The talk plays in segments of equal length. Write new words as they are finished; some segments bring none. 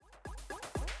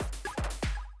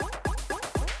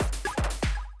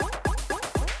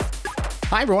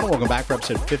Hi, everyone. Welcome back for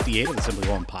episode 58 of the Simply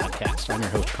One podcast. I'm your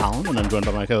host, Colin, and I'm joined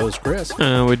by my co-host, Chris.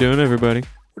 How we doing, everybody?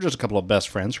 We're just a couple of best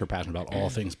friends who are passionate about all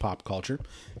things pop culture.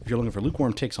 If you're looking for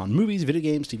lukewarm takes on movies, video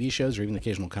games, TV shows, or even the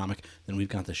occasional comic, then we've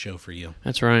got the show for you.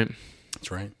 That's right.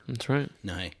 That's right. That's right.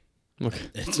 No, hey, Look,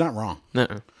 it's not wrong.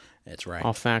 nuh-uh. It's right.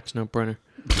 All facts, no printer.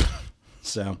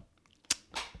 So,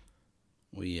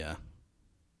 we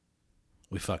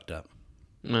fucked up.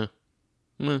 Meh.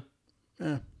 Meh.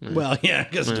 Well, yeah, I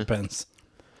guess it depends.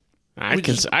 I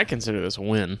consider this a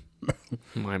win.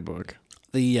 In my book.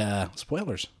 The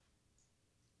spoilers.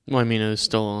 Well, I mean, it was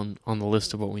still on the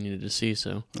list of what we needed to see,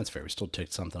 so. That's fair. We still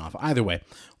ticked something off. Either way,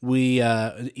 we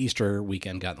Easter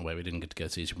weekend got in the way. We didn't get to go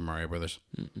see Super Mario Brothers.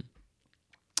 Mm-mm.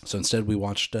 So instead, we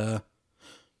watched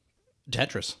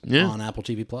Tetris on Apple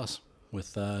TV Plus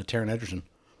with Taron Egerton.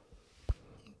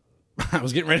 I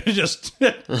was getting ready to just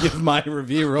give my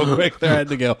review real quick there. I had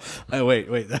to go, oh,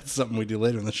 wait, that's something we do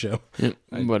later in the show. Yeah,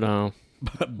 but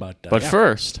yeah.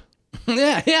 first.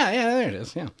 Yeah, there it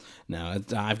is. Yeah. No,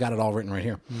 I've got it all written right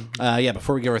here. Mm-hmm.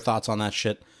 Before we give our thoughts on that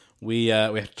shit, we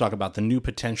have to talk about the new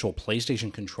potential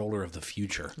PlayStation controller of the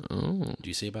future. Oh. Do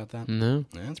you see about that? No.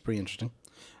 Yeah, that's pretty interesting.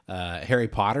 Harry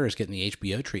Potter is getting the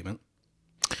HBO treatment.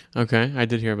 Okay, I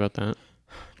did hear about that.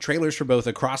 Trailers for both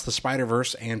Across the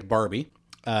Spider-Verse and Barbie.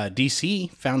 DC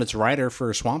found its writer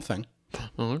for Swamp Thing.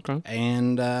 Oh, okay.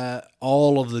 And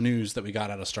all of the news that we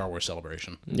got out of Star Wars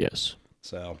Celebration. Yes.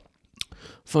 So,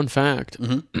 fun fact,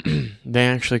 they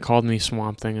actually called me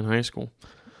Swamp Thing in high school.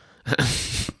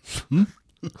 Look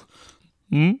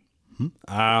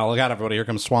out, everybody. Here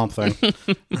comes Swamp Thing.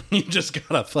 You just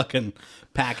got a fucking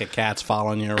pack of cats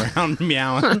following you around,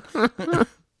 meowing.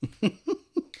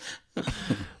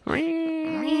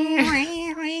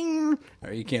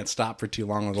 Or you can't stop for too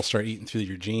long or they'll start eating through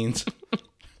your jeans.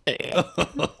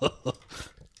 That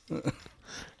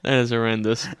is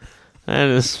horrendous. That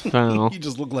is foul. You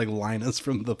just look like Linus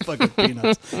from the fucking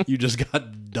Peanuts. You just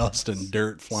got dust and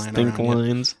dirt flying Stink around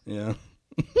lines. you.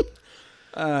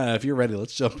 Yeah. If you're ready,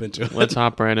 let's jump into it. Let's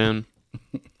hop right in.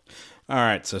 All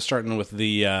right, so starting with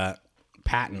the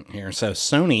patent here. So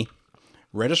Sony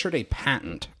registered a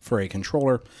patent for a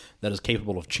controller that is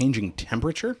capable of changing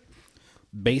temperature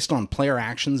based on player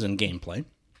actions and gameplay.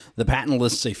 The patent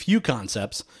lists a few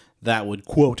concepts that would,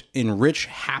 quote, enrich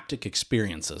haptic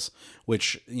experiences,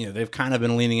 which, you know, they've kind of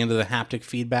been leaning into the haptic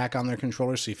feedback on their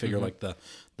controllers. So you figure like the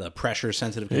pressure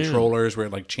sensitive controllers where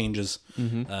it like changes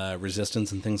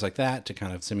resistance and things like that to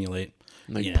kind of simulate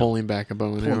like pulling back a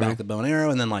bow and arrow. Pulling back the bow and arrow,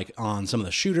 and then like on some of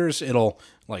the shooters, it'll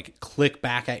like click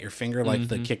back at your finger like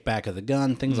the kickback of the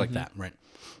gun, things like that, right?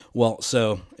 Well,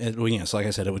 so like I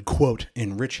said, it would, quote,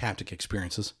 enrich haptic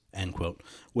experiences, end quote,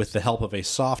 with the help of a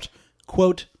soft,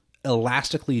 quote,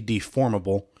 elastically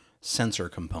deformable sensor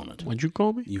component. What'd you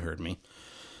call me? You heard me.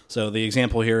 So the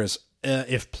example here is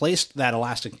if placed that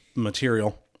elastic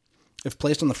material, if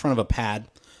placed on the front of a pad,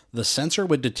 the sensor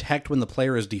would detect when the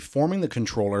player is deforming the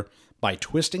controller by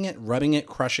twisting it, rubbing it,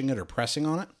 crushing it, or pressing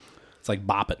on it. It's like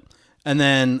bop it. And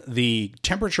then the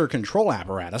temperature control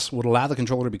apparatus would allow the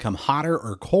controller to become hotter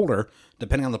or colder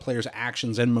depending on the player's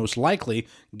actions and most likely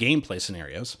gameplay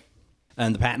scenarios.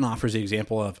 And the patent offers the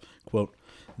example of, quote,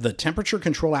 the temperature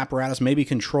control apparatus may be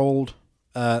controlled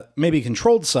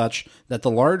such that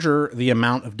the larger the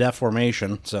amount of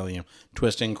deformation, so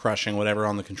twisting, crushing, whatever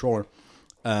on the controller,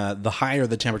 the higher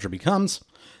the temperature becomes.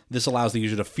 This allows the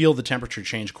user to feel the temperature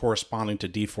change corresponding to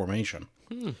deformation.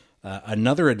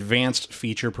 Another advanced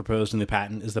feature proposed in the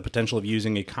patent is the potential of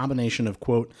using a combination of,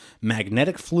 quote,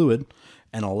 magnetic fluid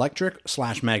and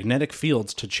electric/magnetic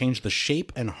fields to change the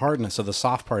shape and hardness of the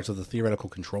soft parts of the theoretical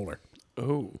controller.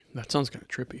 Oh, that sounds kind of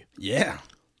trippy. Yeah.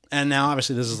 And now,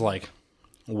 obviously, this is like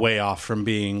way off from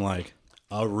being like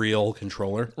a real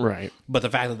controller. Right. But the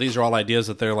fact that these are all ideas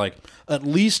that they're like at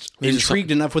least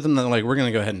intrigued enough with them that like, we're going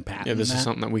to go ahead and patent this is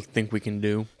something that we think we can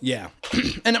do. Yeah.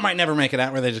 And it might never make it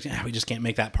out where they just, we just can't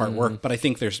make that part work. But I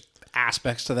think there's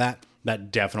aspects to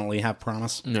that definitely have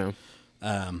promise. No.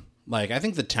 Like, I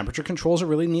think the temperature control is a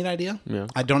really neat idea. Yeah.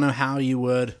 I don't know how you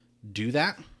would do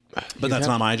that, but that's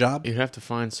not my job. You have to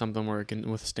find something where it can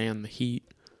withstand the heat.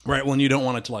 Right. Well, and you don't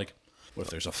want it to like, what if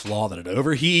there's a flaw that it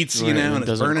overheats, right, and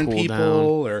it's burning cool people,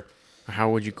 down. or how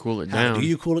would you cool it how down? do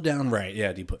you cool it down? Right.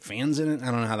 Yeah. Do you put fans in it?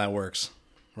 I don't know how that works.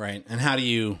 Right. And how do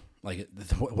you, like,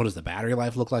 what does the battery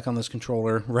life look like on this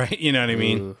controller? Right. You know what I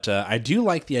mean? I do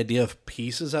like the idea of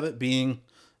pieces of it being,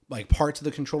 like, parts of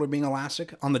the controller being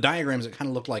elastic. On the diagrams, it kind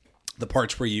of looked like the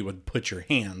parts where you would put your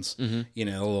hands, the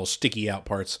little sticky out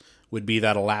parts would be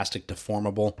that elastic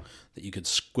deformable that you could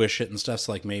squish it and stuff.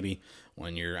 So like maybe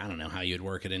when you're, I don't know how you'd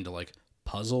work it into like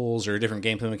puzzles or different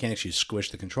gameplay mechanics. You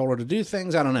squish the controller to do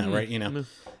things. I don't know, right? You know,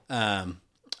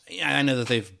 yeah, I know that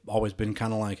they've always been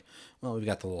kind of like, well, we've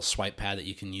got the little swipe pad that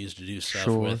you can use to do stuff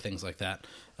with, things like that.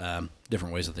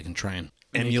 Different ways that they can try and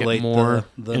emulate more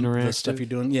the stuff you're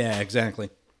doing. Yeah, exactly.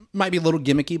 Might be a little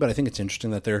gimmicky, but I think it's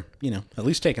interesting that they're, at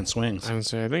least taking swings. I would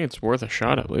say I think it's worth a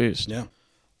shot at least. Yeah.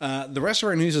 The rest of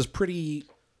our news is pretty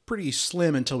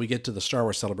slim until we get to the Star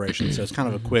Wars Celebration, so it's kind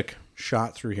of a quick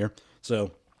shot through here.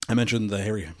 So I mentioned the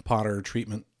Harry Potter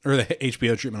treatment, or the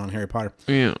HBO treatment on Harry Potter.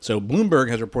 Yeah. So Bloomberg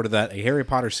has reported that a Harry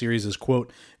Potter series is,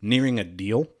 quote, nearing a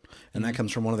deal, and that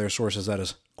comes from one of their sources that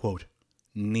is, quote,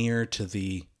 near to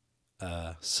the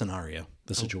scenario,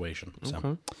 the situation. Okay.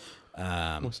 So,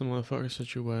 what's the motherfucker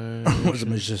situation? what's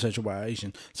the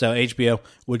situation? So HBO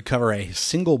would cover a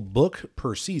single book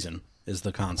per season is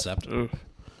the concept.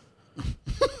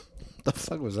 The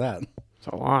fuck was that? It's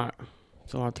a lot.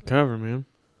 It's a lot to cover, man.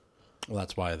 Well,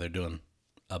 that's why they're doing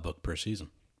a book per season.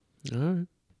 All right.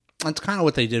 That's kind of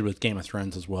what they did with Game of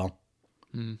Thrones as well,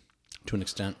 to an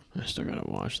extent. I still gotta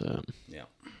watch that. Yeah.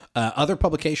 Other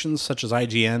publications, such as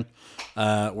IGN,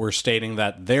 were stating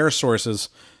that their sources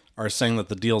are saying that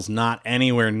the deal's not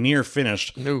anywhere near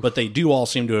finished, but they do all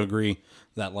seem to agree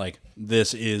that, like,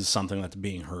 this is something that's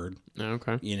being heard.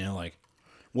 Okay. Like,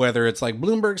 whether it's like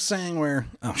Bloomberg saying where,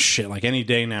 oh shit, like any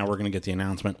day now we're going to get the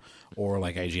announcement, or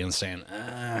like IGN saying,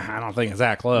 I don't think it's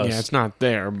that close. Yeah, it's not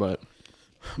there, but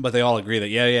they all agree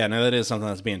that, no, that is something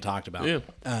that's being talked about. Yeah.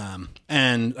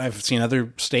 And I've seen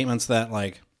other statements that,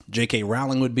 like, J.K.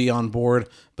 Rowling would be on board,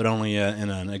 but only in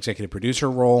an executive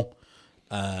producer role.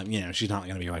 She's not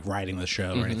going to be, like, writing the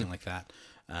show or anything like that.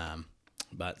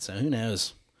 But, so who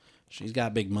knows? She's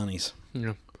got big monies.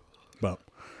 Yeah. But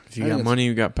if you got money,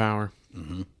 you got power.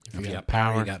 Mm-hmm. If you got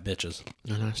power, you got bitches.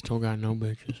 And I still got no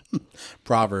bitches.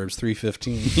 Proverbs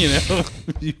 3:15.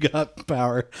 If you got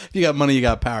power. If you got money, you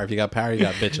got power. If you got power, you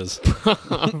got bitches.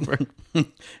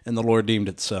 And the Lord deemed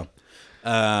it so.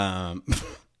 No,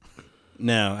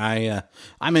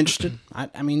 I'm interested.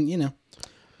 I mean,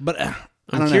 but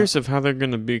I'm curious of how they're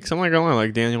going to be. Because I'm not going to lie,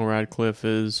 like Daniel Radcliffe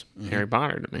is Harry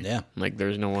Potter to me. Yeah. Like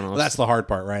there's no one else. Well, that's the hard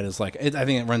part, right? Is like, I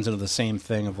think it runs into the same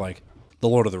thing of like the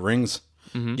Lord of the Rings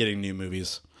getting new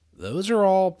movies. Those are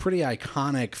all pretty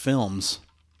iconic films.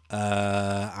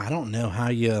 I don't know how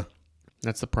you...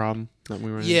 That's the problem that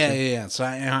we run into. Yeah. So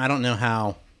I don't know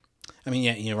how... I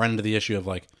mean, you run into the issue of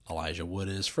like Elijah Wood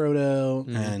is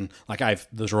Frodo, and like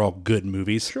those are all good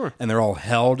movies. Sure. And they're all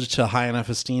held to high enough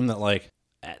esteem that like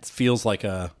it feels like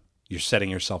you're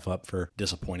setting yourself up for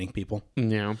disappointing people.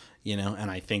 Yeah. And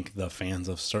I think the fans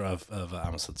of I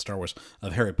almost said Star Wars,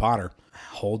 of Harry Potter,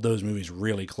 hold those movies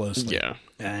really closely. Yeah.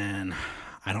 And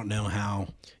I don't know how.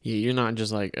 Yeah, you're not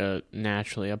just like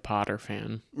naturally a Potter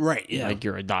fan. Right, yeah. Like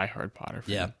you're a diehard Potter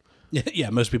fan. Yeah. Yeah,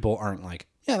 most people aren't like,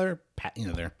 they're.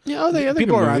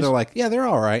 People are either like, they're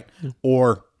all right,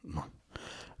 or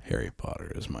Harry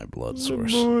Potter is my blood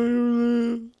source.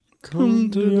 Come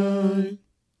tonight.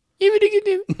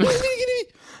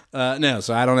 No,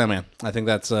 so I don't know, man. I think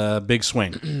that's a big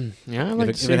swing. Yeah, I like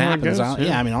if to see it how happens, it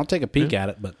goes. I mean, I'll take a peek at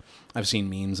it, but I've seen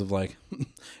memes of like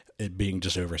it being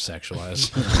just over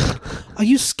sexualized. Are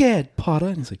you scared, Potter?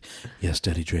 And he's like, yes,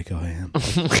 Daddy Draco, I am.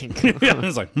 Oh my God.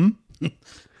 It's like,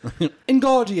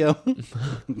 Ingardio.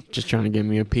 Just trying to give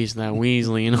me a piece of that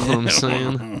Weasley, you know what I'm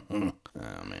saying? Oh,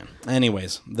 man.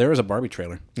 Anyways, there was a Barbie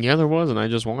trailer. Yeah, there was, and I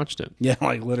just watched it. Yeah,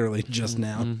 like literally just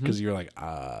now, because you're like,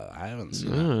 I haven't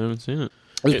seen it. I haven't seen it.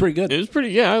 It was pretty good. It was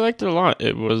pretty, I liked it a lot.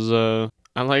 It was,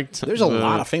 I liked... There's a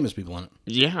lot of famous people in it.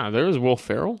 Yeah, there was Will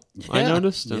Ferrell, I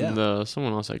noticed, and yeah.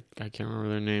 Someone else, I can't remember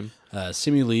their name.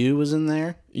 Simu Liu was in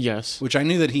there. Yes. Which I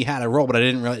knew that he had a role, but I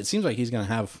didn't really... It seems like he's going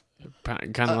to have...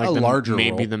 Kind of like a larger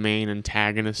maybe role. the main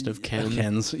antagonist of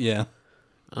Ken's, yeah.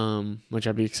 Which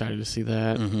I'd be excited to see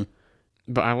that. Mm-hmm.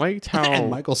 But I liked how and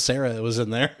Michael Cera was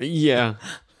in there. Yeah,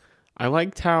 I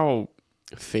liked how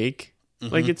fake.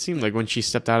 Like it seemed like when she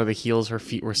stepped out of the heels, her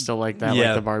feet were still like that,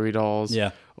 like the Barbie dolls.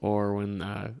 Yeah. Or when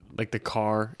like the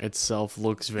car itself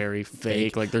looks very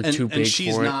fake, like they're too big and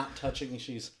she's for it. not touching.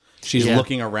 She's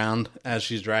looking around as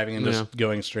she's driving and just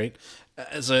going straight.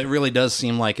 So it really does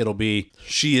seem like it'll be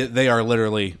They are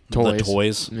literally the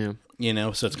toys. Yeah.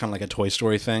 So it's kind of like a Toy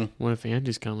Story thing. What if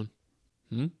Andy's coming?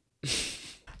 And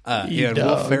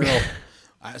Will Ferrell.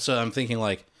 So I'm thinking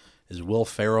like, is Will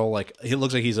Ferrell like? He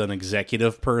looks like he's an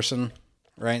executive person,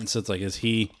 right? And so it's like, is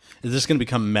this going to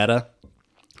become meta?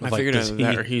 I figured out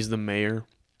that, or he's the mayor.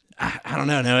 I don't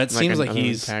know. No, it seems like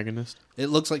he's antagonist. It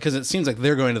looks like, because it seems like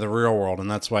they're going to the real world, and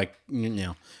that's why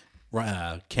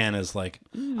Ken is like,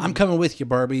 I'm coming with you,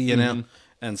 Barbie, you know,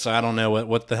 And so I don't know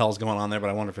what the hell's going on there, but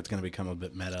I wonder if it's going to become a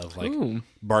bit meta of like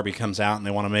Barbie comes out and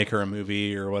they want to make her a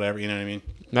movie or whatever. You know what I mean?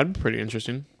 That'd be pretty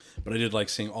interesting. But I did like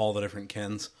seeing all the different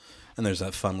Kens. And there's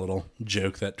that fun little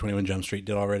joke that 21 Jump Street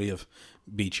did already of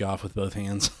beat you off with both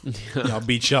hands. Yeah, I'll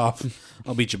beat you off.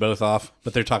 I'll beat you both off.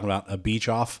 But they're talking about a beach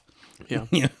off. Yeah.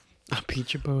 Yeah. I'll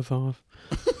beat you both off.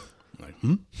 Like,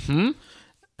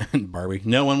 And Barbie,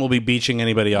 no one will be beaching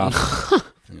anybody off.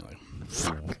 And you're like,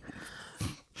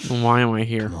 why am I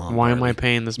here? Why am I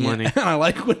paying this money? And I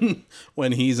like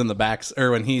when he's in the back,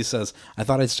 or when he says, "I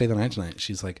thought I'd stay the night tonight."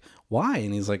 She's like, "Why?"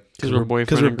 And he's like, "Because we're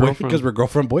boyfriend and girlfriend." Because we're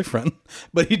girlfriend boyfriend.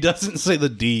 But he doesn't say the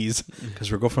D's.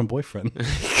 Because we're girlfriend boyfriend.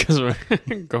 Because we're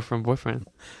girlfriend boyfriend.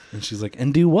 And she's like,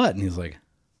 "And do what?" And he's like,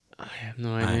 "I have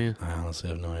no idea. I honestly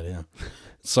have no idea."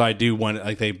 So I do want,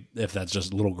 like, if that's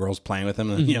just little girls playing with him,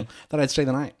 and thought I'd stay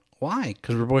the night. Why?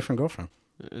 Because we're boyfriend girlfriend.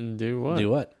 And do what? Do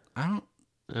what? I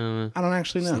don't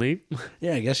actually know. Sleep?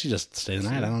 Yeah, I guess you just stay the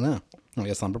night. I don't know. I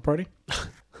guess slumber party.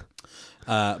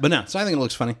 But no, so I think it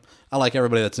looks funny. I like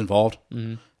everybody that's involved.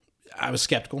 Mm-hmm. I was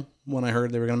skeptical when I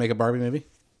heard they were going to make a Barbie movie.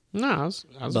 No, I was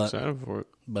excited for it.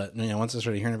 But once I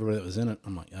started hearing everybody that was in it,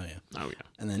 I'm like, oh yeah. Oh yeah.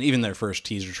 And then even their first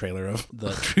teaser trailer of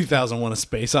the 2001: A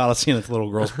Space Odyssey, and it's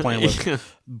little girls playing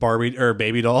with Barbie or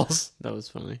baby dolls. That was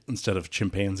funny. Instead of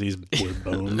chimpanzees with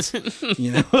bones,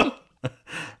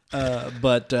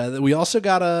 But we also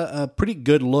got a pretty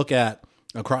good look at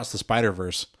Across the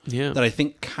Spider-Verse. Yeah. That I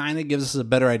think kind of gives us a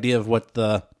better idea of what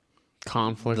the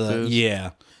conflict is.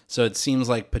 Yeah. So it seems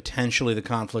like potentially the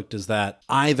conflict is that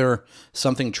either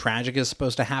something tragic is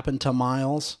supposed to happen to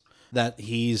Miles that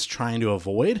he's trying to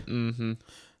avoid. Mm-hmm.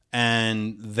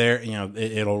 And there,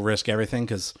 it'll risk everything,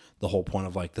 because the whole point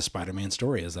of like the Spider-Man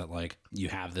story is that like you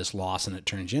have this loss and it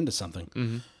turns you into something.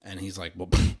 Mm-hmm. And he's like, well,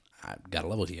 I got to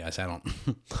level with you guys. I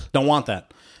don't want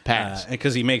that. Pass.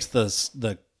 Because he makes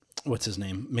the what's his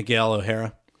name? Miguel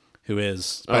O'Hara, who is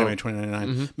Spider-Man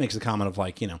 2099, makes the comment of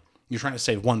like, you're trying to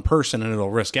save one person and it'll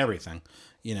risk everything,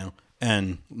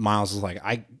 And Miles is like,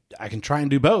 I can try and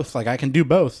do both. Like, I can do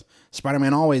both.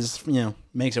 Spider-Man always,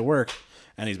 makes it work.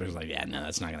 And he's like, yeah, no,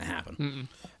 that's not going to happen. Mm-mm.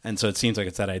 And so it seems like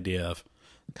it's that idea of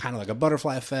kind of like a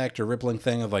butterfly effect or rippling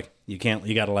thing of like, you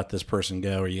got to let this person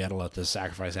go, or you got to let this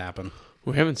sacrifice happen.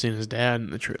 We haven't seen his dad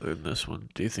in the trailer in this one.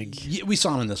 Do you think? Yeah, we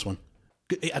saw him in this one.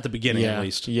 At the beginning, at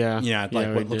least. Yeah. Yeah,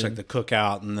 like what looks like the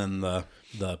cookout and then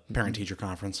the parent-teacher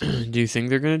conference. Do you think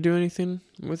they're going to do anything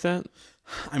with that?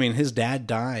 I mean, his dad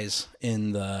dies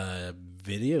in the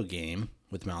video game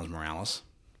with Miles Morales.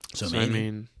 So maybe. I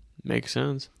mean, makes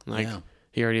sense. Like,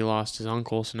 he already lost his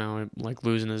uncle, so now, like,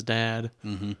 losing his dad,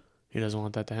 he doesn't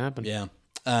want that to happen. Yeah.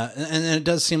 And it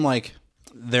does seem like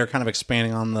they're kind of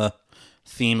expanding on the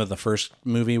theme of the first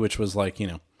movie, which was like,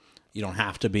 you don't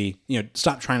have to be,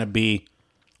 stop trying to be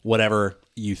whatever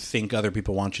you think other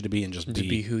people want you to be and just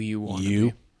be who you want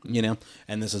to be.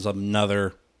 And this is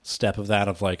another step of that,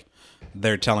 of like,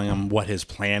 they're telling him what his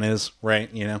plan is,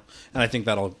 right? And I think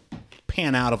that'll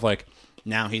pan out of like,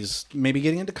 now he's maybe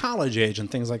getting into college age and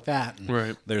things like that. And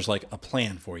right. There's like a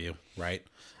plan for you, right?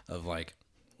 Of like,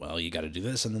 well, you got to do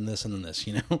this and then this and then this,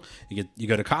 you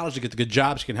go to college to get the good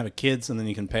jobs, you can have kids, and then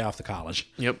you can pay off the college.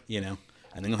 Yep. And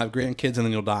then you'll have grandkids, and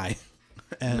then you'll die.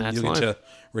 And you'll get to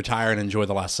retire and enjoy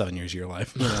the last 7 years of your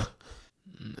life.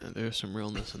 There's some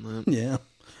realness in that. Yeah.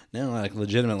 No, like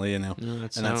legitimately,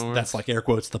 that's like air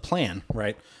quotes the plan,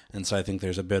 right? And so I think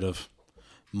there's a bit of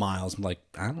Miles like,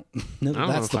 I don't know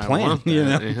that's the plan.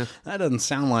 That, That doesn't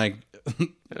sound like that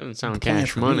doesn't sound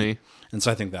cash money. And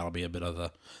so I think that'll be a bit of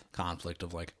the conflict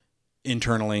of like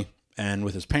internally and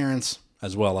with his parents,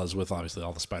 as well as with obviously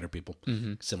all the spider people,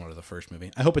 similar to the first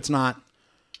movie. I hope it's not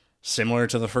similar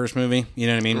to the first movie. You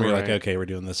know what I mean? Where you're like, okay, we're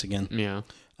doing this again. Yeah.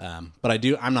 But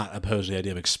I'm not opposed to the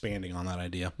idea of expanding on that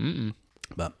idea. Mm-mm.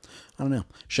 But I don't know.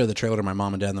 Showed the trailer to my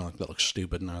mom and dad, and they're like, that looks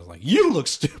stupid. And I was like, you look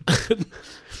stupid.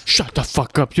 Shut the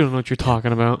fuck up. You don't know what you're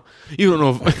talking about. You don't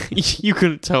know if you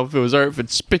couldn't tell if it was art if it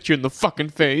spit you in the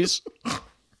fucking face.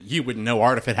 You wouldn't know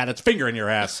art if it had its finger in your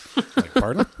ass. Like,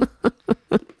 pardon?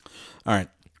 All right.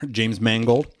 James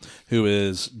Mangold, who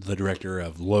is the director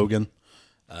of Logan,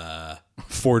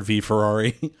 Ford v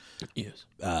Ferrari. Yes.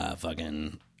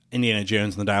 Fucking Indiana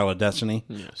Jones and the Dial of Destiny.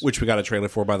 Yes. Which we got a trailer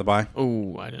for, by the by.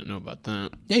 Oh, I didn't know about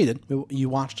that. Yeah, you did. You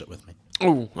watched it with me.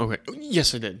 Oh, okay.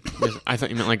 Yes, I did. Yes, I thought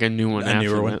you meant like a new one. A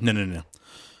newer one? No.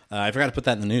 I forgot to put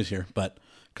that in the news here, but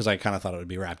because I kind of thought it would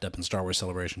be wrapped up in Star Wars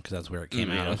Celebration, because that's where it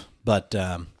came out of. But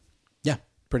yeah,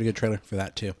 pretty good trailer for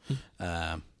that too.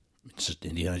 It's just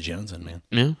Indiana Jones, man.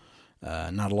 Yeah.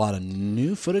 Not a lot of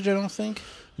new footage, I don't think.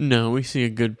 No, we see a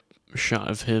good shot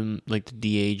of him, like the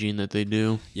de-aging that they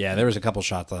do. Yeah, there was a couple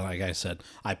shots that, like I said,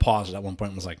 I paused at one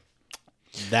point and was like,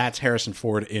 That's Harrison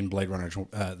Ford in Blade Runner,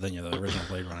 the original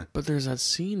Blade Runner. But there's that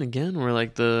scene again where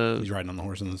like he's riding on the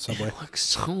horse in the subway. It looks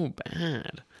so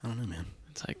bad. I don't know, man.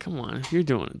 It's like, come on, if you're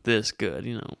doing it this good,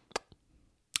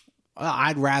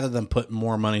 I'd rather them put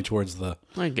more money towards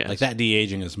I guess. like that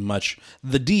de-aging is much.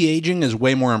 The de-aging is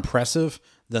way more impressive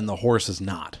than the horse is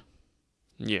not.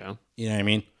 Yeah. You know what I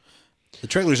mean? The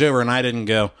trailer's over and I didn't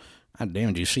go, God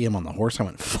damn, did you see him on the horse? I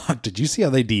went, fuck, did you see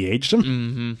how they de-aged him?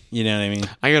 Mm-hmm. You know what I mean?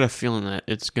 I got a feeling that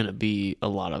it's going to be a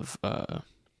lot of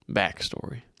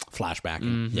backstory. Flashback.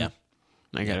 Mm-hmm. Yeah.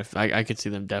 I could see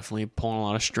them definitely pulling a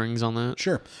lot of strings on that.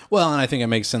 Sure. Well, and I think it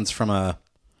makes sense from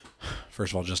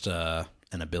first of all, just an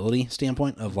ability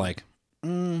standpoint of like,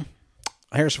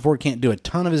 Harrison Ford can't do a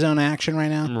ton of his own action right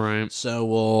now. Right. So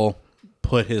we'll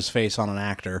put his face on an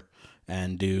actor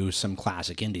and do some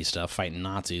classic indie stuff, fighting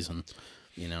Nazis and,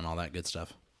 and all that good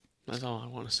stuff. That's all I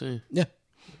want to see. Yeah.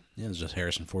 Yeah, it's just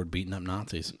Harrison Ford beating up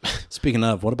Nazis. Speaking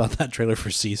of, what about that trailer for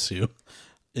Sisu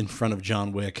in front of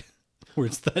John Wick? Where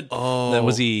it's that, that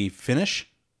was he Finnish?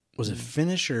 Was it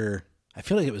Finnish or I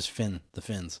feel like it was the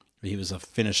Finns. He was a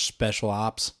Finnish special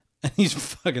ops. And he's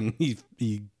fucking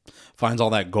he finds all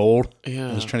that gold. Yeah.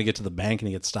 And he's trying to get to the bank and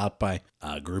he gets stopped by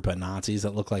a group of Nazis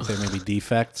that look like they may be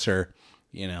defects or,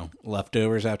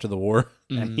 leftovers after the war.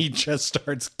 And he just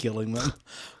starts killing them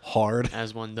hard.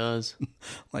 As one does.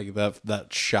 Like that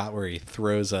shot where he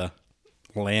throws a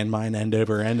landmine end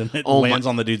over end and it lands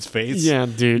on the dude's face. Yeah,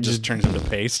 dude. Just turns into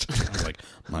paste. I was like,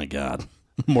 my God.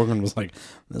 Morgan was like,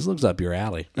 this looks up your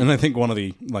alley. And I think one of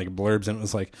the blurbs in it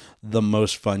was like, the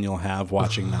most fun you'll have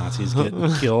watching Nazis get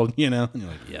killed, And you're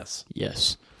like, yes.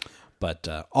 Yes. But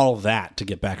all of that, to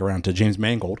get back around to James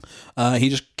Mangold, he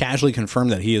just casually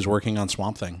confirmed that he is working on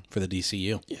Swamp Thing for the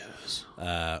DCU. Yes.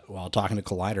 While talking to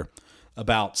Collider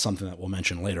about something that we'll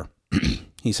mention later.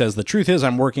 He says, the truth is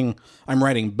I'm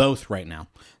writing both right now,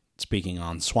 speaking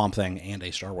on Swamp Thing and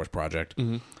a Star Wars project.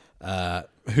 Mm-hmm.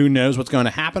 Who knows what's going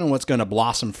to happen and what's going to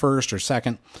blossom first or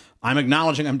second. I'm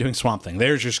acknowledging I'm doing Swamp Thing.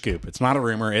 There's your scoop. It's not a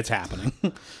rumor. It's happening.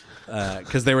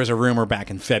 Because there was a rumor back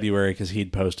in February because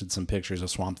he'd posted some pictures of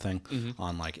Swamp Thing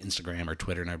on Instagram or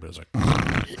Twitter, and everybody was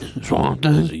like, Swamp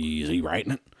Thing? Is he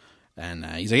writing it? And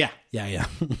he's like, yeah.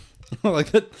 Like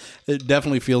that, it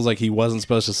definitely feels like he wasn't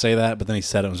supposed to say that, but then he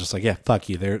said it and was just like, yeah, fuck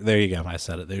you. There you go. I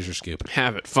said it. There's your scoop.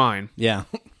 Have it. Fine. Yeah.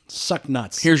 Suck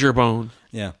nuts. Here's your bone.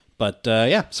 Yeah. But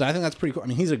yeah, so I think that's pretty cool. I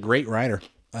mean, he's a great writer.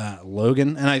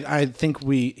 Logan, and I think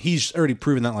he's already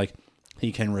proven that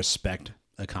he can respect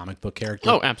a comic book character.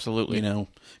 Oh, absolutely.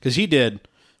 Because he did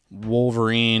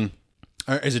Wolverine.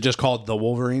 Or is it just called The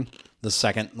Wolverine? The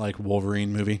second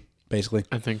Wolverine movie, basically.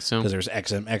 I think so. Because there's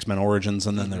X-Men Origins,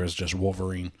 and then there was just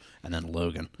Wolverine, and then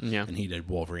Logan. Yeah. And he did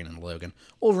Wolverine and Logan.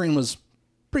 Wolverine was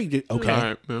pretty okay, all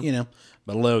right, yeah.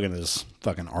 But Logan is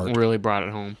fucking art. Really brought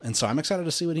it home. And so I'm excited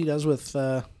to see what he does with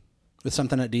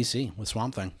something at DC, with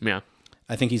Swamp Thing. Yeah.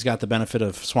 I think he's got the benefit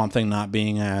of Swamp Thing not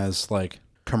being as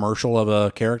commercial of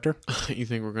a character. You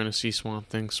think we're gonna see Swamp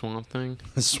Thing? Swamp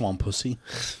Pussy.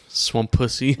 Swamp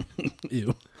Pussy.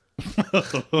 Ew.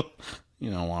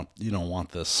 You don't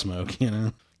want this smoke,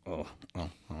 Oh,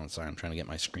 sorry. I'm trying to get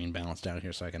my screen balanced out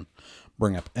here so I can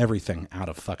bring up everything out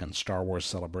of fucking Star Wars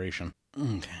Celebration.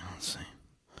 Okay, let's see.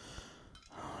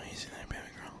 Oh, easy there, baby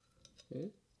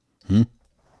girl.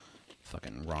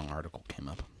 Fucking wrong article came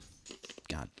up.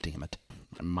 God damn it.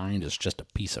 My mind is just a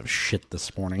piece of shit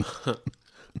this morning.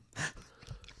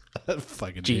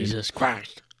 Fucking Jesus dude.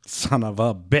 Christ. Son of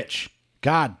a bitch.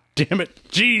 God damn it.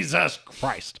 Jesus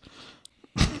Christ.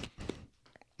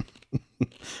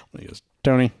 He goes,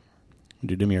 Tony,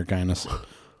 do me your kindness.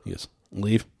 He goes,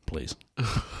 leave, please. All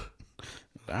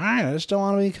right, I just don't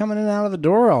want to be coming in and out of the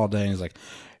door all day. And he's like,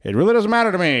 it really doesn't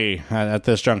matter to me at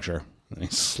this juncture. And he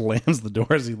slams the door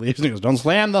as he leaves and he goes, don't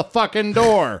slam the fucking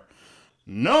door.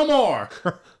 No more.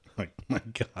 Like, my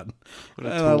God. And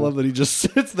I love that he just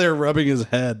sits there rubbing his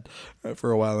head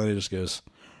for a while and he just goes,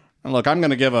 and look, I'm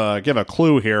going to give a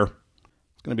clue here.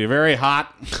 It's going to be very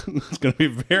hot. It's going to be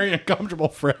very uncomfortable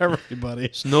for everybody.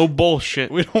 It's no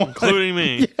bullshit, we don't including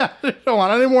me. Yeah, we don't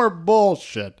want any more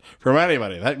bullshit from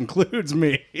anybody. That includes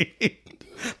me.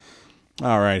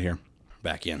 All right, here.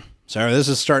 Back in. So this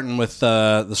is starting with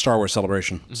the Star Wars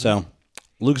Celebration. Mm-hmm. So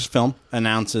Lucasfilm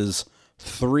announces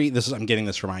 3... I'm getting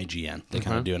this from IGN. They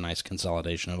kind of do a nice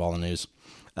consolidation of all the news.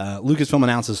 Lucasfilm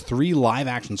announces 3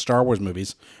 live-action Star Wars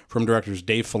movies from directors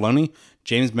Dave Filoni,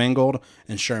 James Mangold,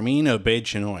 and Sharmeen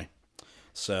Obaid-Chinoy.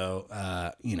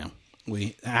 So,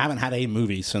 we haven't had a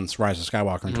movie since Rise of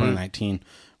Skywalker in 2019,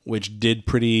 which did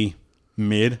pretty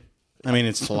mid I mean,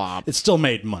 it's flop. It still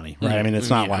made money, right? I mean, it's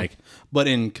not like, but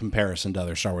in comparison to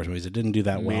other Star Wars movies, it didn't do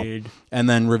that well. And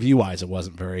then review-wise, it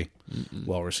wasn't very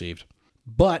well received.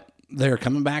 But they're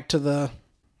coming back to the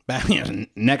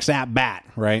next at bat,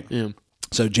 right? Yeah.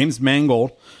 So James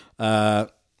Mangold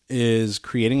is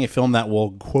creating a film that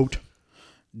will, quote,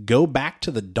 go back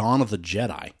to the dawn of the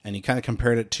Jedi. And he kind of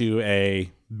compared it to a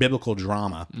biblical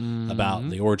drama about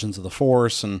the origins of the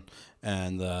Force and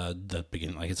the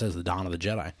beginning, like it says, the dawn of the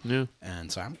Jedi. Yeah.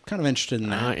 And so I'm kind of interested in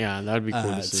that. Yeah, that would be cool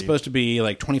to It's see. supposed to be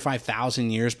like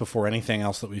 25,000 years before anything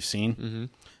else that we've seen.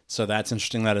 So that's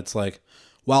interesting that it's like,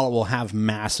 while it will have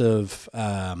massive,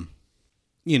 I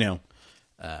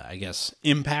guess,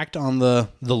 impact on the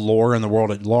lore and the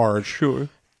world at large. Sure.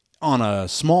 On a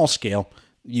small scale,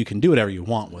 you can do whatever you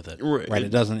want with it. Right. It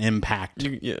doesn't impact.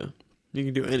 You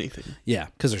can do anything. Yeah,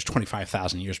 because there's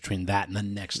 25,000 years between that and the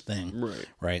next thing. Right.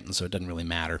 Right. And so it doesn't really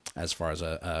matter as far as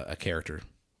a character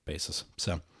basis.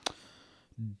 So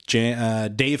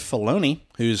Dave Filoni,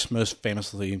 who's most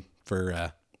famously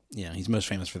for, he's most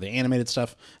famous for the animated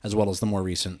stuff, as well as the more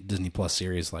recent Disney Plus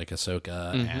series like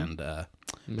Ahsoka and The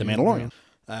Mandalorian.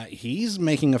 He's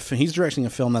directing a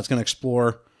film that's going to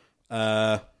explore,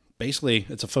 basically,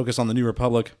 it's a focus on the New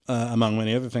Republic, among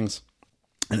many other things.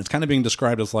 And it's kind of being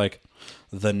described as like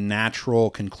the natural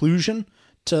conclusion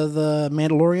to the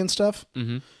Mandalorian stuff.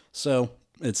 So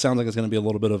it sounds like it's going to be a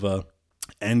little bit of a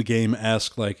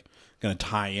Endgame-esque, like going to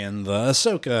tie in the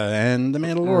Ahsoka and the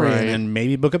Mandalorian and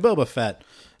maybe Book of Boba Fett,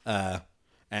 and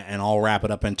I'll wrap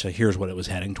it up into here's what it was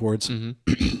heading towards. And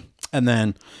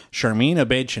then Sharmeen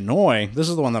Obaid-Chinoy, this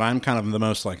is the one that I'm kind of the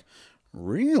most like,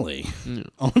 really?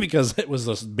 Only because it was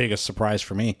the biggest surprise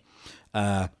for me.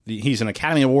 He's an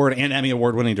Academy Award and Emmy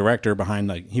Award winning director behind,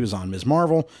 like, he was on Ms.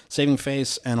 Marvel, Saving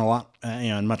Face, and a lot,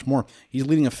 and much more. He's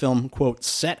leading a film, quote,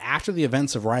 set after the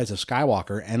events of Rise of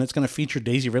Skywalker, and it's going to feature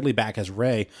Daisy Ridley back as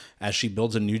Rey as she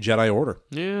builds a new Jedi Order.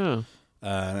 Yeah.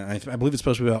 I believe it's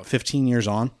supposed to be about 15 years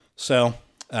on. So,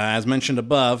 as mentioned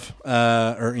above,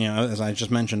 as I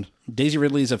just mentioned, Daisy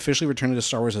Ridley is officially returning to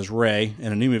Star Wars as Rey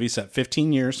in a new movie set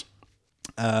 15 years.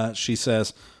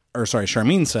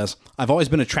 Sharmeen says, I've always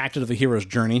been attracted to the hero's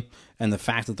journey and the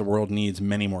fact that the world needs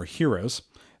many more heroes.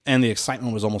 And the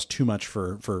excitement was almost too much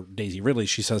for Daisy Ridley.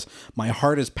 She says, my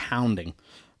heart is pounding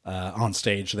on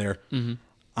stage there.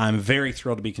 I'm very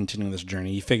thrilled to be continuing this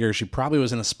journey. You figure she probably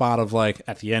was in a spot of like,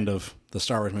 at the end of the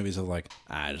Star Wars movies of like,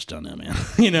 I just don't know, man.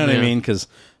 You know what I mean? Because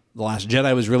The Last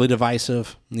Jedi was really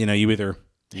divisive. You know, you either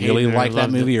really liked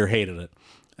that movie or hated it.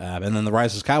 And then The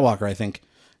Rise of Skywalker, I think,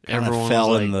 kind of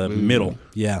fell in the middle.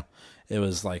 Yeah. It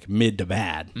was like mid to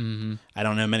bad. I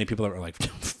don't know many people that were like,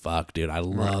 fuck, dude, I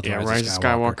love the Rise of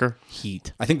Skywalker.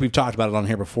 Heat. I think we've talked about it on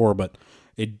here before, but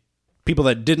people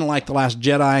that didn't like The Last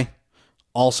Jedi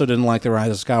also didn't like The Rise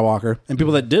of Skywalker. And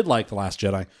people that did like The Last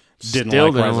Jedi didn't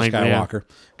like Rise of Skywalker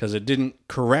because it didn't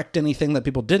correct anything that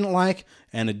people didn't like,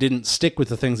 and it didn't stick with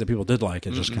the things that people did like.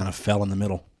 It just kind of fell in the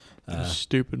middle.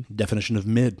 Stupid. Definition of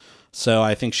mid. So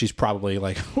I think she's probably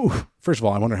like, first of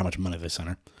all, I wonder how much money they sent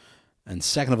her. And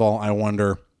second of all, I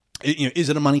wonder, is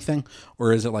it a money thing?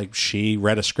 Or is it like she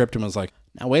read a script and was like,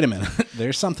 now wait a minute,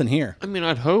 there's something here. I mean,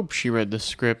 I'd hope she read the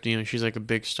script. She's like a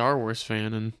big Star Wars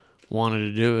fan and wanted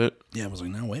to do it. Yeah, I was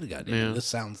like, no, wait a goddamn. This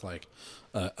sounds like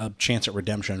a chance at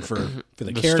redemption for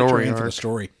the character story and for the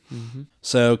story.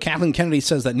 So Kathleen Kennedy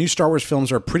says that new Star Wars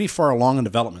films are pretty far along in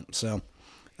development. So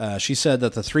she said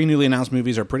that the 3 newly announced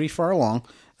movies are pretty far along.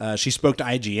 She spoke to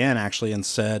IGN, actually, and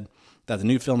said that the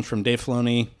new films from Dave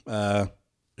Filoni,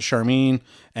 Sharmeen,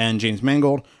 and James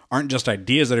Mangold aren't just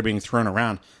ideas that are being thrown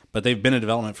around, but they've been in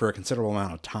development for a considerable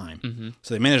amount of time.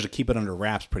 So they managed to keep it under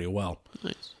wraps pretty well.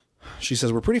 Nice. She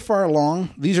says, we're pretty far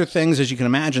along. These are things, as you can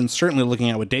imagine, certainly looking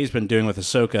at what Dave's been doing with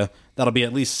Ahsoka, that'll be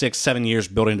at least 6-7 years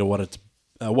building to what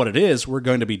it is we're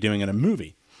going to be doing in a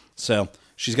movie. So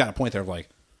she's got a point there of like,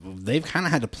 they've kind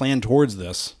of had to plan towards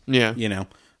this. Yeah.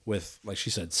 With, like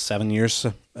she said, 7 years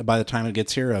by the time it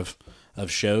gets here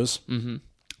of shows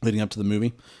leading up to the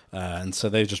movie. And so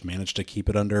they've just managed to keep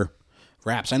it under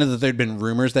wraps. I know that there'd been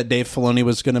rumors that Dave Filoni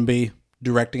was going to be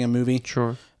directing a movie.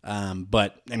 Sure.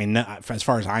 But, I mean, as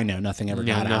far as I know, nothing ever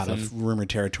got out of rumor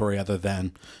territory other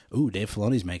than, Dave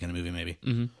Filoni's making a movie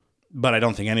maybe. But I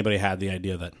don't think anybody had the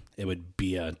idea that it would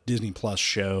be a Disney Plus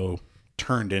show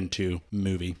turned into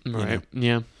movie. Right.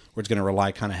 Yeah. Where it's going to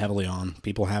rely kind of heavily on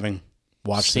people having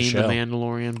watched the show. The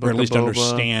Mandalorian, Book or at least of Boba.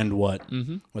 Understand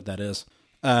what that is.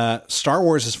 Star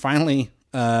Wars is finally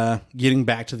getting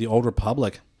back to the Old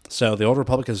Republic. So the Old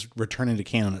Republic is returning to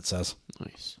canon, it says.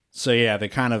 Nice. So yeah, they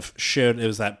kind of showed, it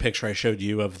was that picture I showed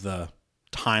you of the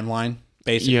timeline,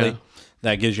 basically. Yeah.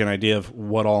 That gives you an idea of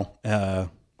what all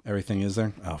Everything is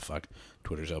there? Oh, fuck.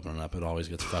 Twitter's opening up. It always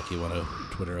gets fucky when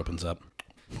Twitter opens up.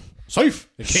 Safe!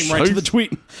 It came right to the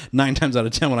tweet. 9 times out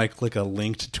of 10, when I click a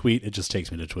linked tweet, it just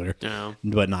takes me to Twitter. Yeah.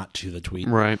 But not to the tweet.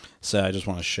 Right. So I just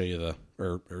want to show you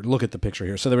or look at the picture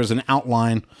here. So there was an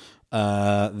outline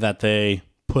that they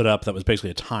put up that was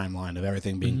basically a timeline of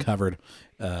everything being covered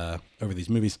over these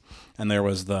movies. And there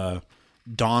was the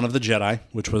Dawn of the Jedi,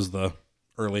 which was the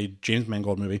early James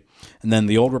Mangold movie. And then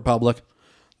the Old Republic,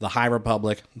 the High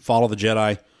Republic, Fall of the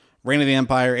Jedi, Reign of the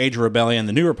Empire, Age of Rebellion,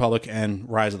 the New Republic, and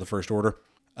Rise of the First Order,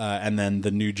 and then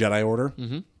the New Jedi Order.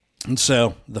 Mm-hmm. And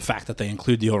so the fact that they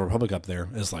include the Old Republic up there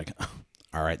is like,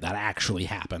 all right, that actually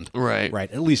happened. Right.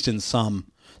 Right. At least in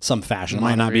some fashion. It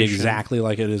might not be exactly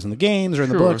like it is in the games or in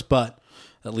the books, but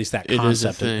at least that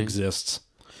concept exists,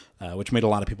 which made a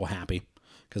lot of people happy.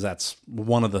 Because that's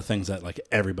one of the things that like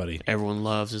everyone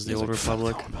loves is the Old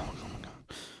Republic.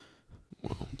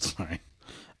 Whoa, sorry.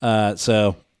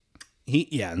 So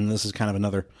and this is kind of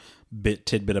another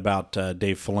tidbit about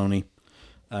Dave Filoni.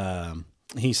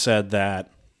 He said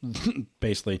that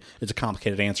basically it's a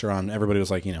complicated answer on everybody was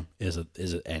like, is it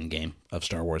Endgame of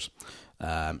Star Wars?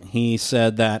 He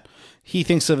said that he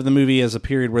thinks of the movie as a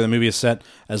period where the movie is set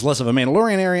as less of a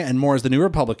Mandalorian area and more as the New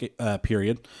Republic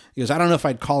period. He goes, I don't know if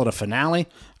I'd call it a finale.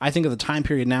 I think of the time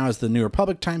period now as the New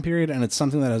Republic time period, and it's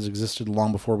something that has existed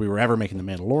long before we were ever making the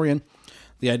Mandalorian.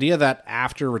 The idea that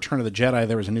after Return of the Jedi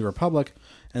there was a New Republic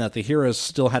and that the heroes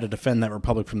still had to defend that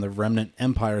Republic from the remnant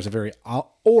empire is a very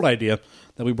old idea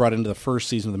that we brought into the first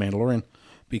season of The Mandalorian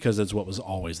because it's what was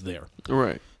always there.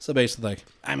 Right. So basically,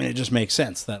 it just makes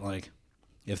sense that,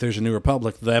 if there's a New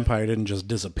Republic, the Empire didn't just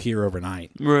disappear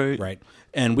overnight. Right. Right.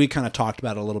 And we kind of talked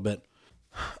about it a little bit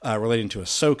relating to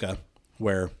Ahsoka,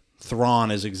 where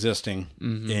Thrawn is existing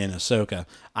in Ahsoka.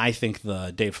 I think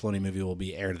the Dave Filoni movie will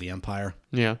be Heir to the Empire.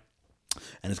 Yeah.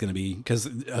 And it's going to be, because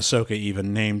Ahsoka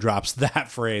even name drops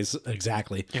that phrase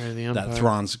exactly. Heir to the Empire. That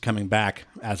Thrawn's coming back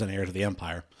as an heir to the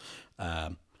Empire.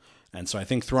 And so I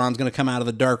think Thrawn's going to come out of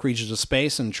the dark reaches of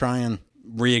space and try and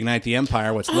reignite the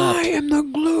Empire, what's left. I am the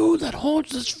glue that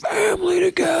holds this family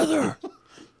together.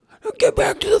 Get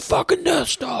back to the fucking Death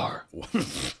Star.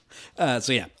 Heir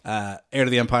to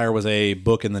the Empire was a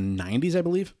book in the 90s, I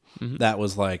believe. Mm-hmm. That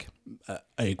was like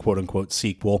a quote-unquote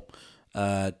sequel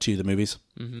to the movies.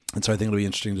 Mm-hmm. And so I think it'll be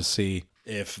interesting to see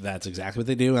if that's exactly what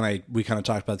they do. And we kind of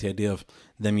talked about the idea of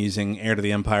them using Heir to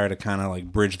the Empire to kind of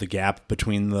like bridge the gap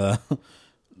between the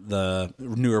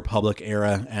New Republic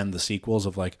era and the sequels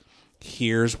of like,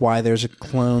 here's why there's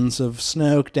clones of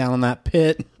Snoke down in that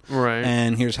pit. Right.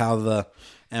 And here's how the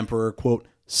Emperor, quote,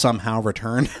 somehow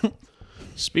returned.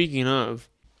 Speaking of,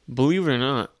 believe it or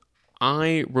not,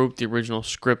 I wrote the original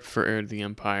script for Heir to the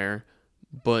Empire,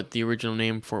 but the original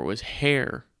name for it was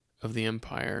Hair of the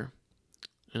Empire.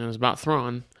 And it was about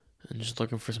Thrawn and just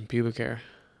looking for some pubic hair.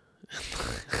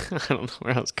 I don't know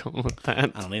where I was going with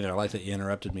that. I don't either. I like that you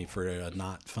interrupted me for a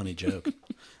not funny joke.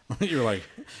 You were like,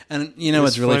 and you know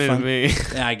what's really fun?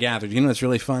 Yeah, I gathered. You know what's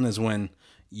really fun is when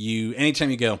anytime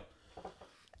you go,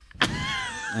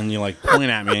 and you like point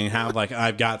at me and have like,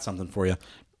 I've got something for you.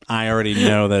 I already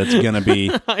know that it's going to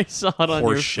be I saw it on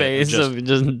your face of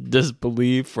just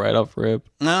disbelief right off rip.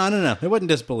 No. It wasn't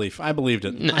disbelief. I believed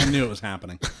it. No. I knew it was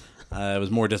happening. It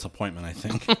was more disappointment, I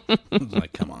think. It was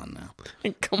like, come on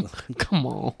now. Come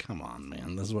on. Come on,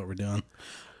 man. This is what we're doing.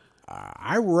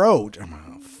 I wrote.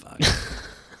 Oh, fuck.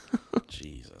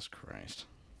 Jesus Christ.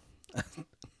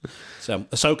 So,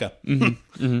 Ahsoka.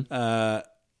 Mm-hmm.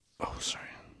 Mm-hmm. Sorry.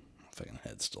 My fucking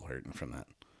head's still hurting from that.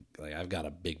 Like, I've got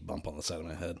a big bump on the side of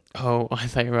my head. Oh, I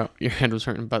thought your head was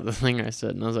hurting about the thing I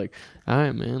said, and I was like, all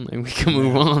right, man, like we can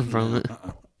move on from it.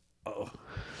 Oh,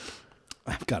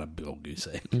 I've got a big old goose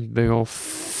egg. Big old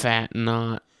fat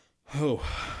knot. Oh,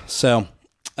 so,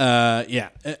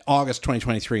 August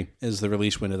 2023 is the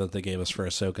release window that they gave us for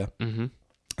Ahsoka. Mm-hmm.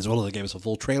 As well as they gave us a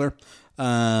full trailer.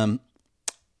 I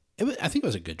think it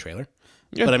was a good trailer.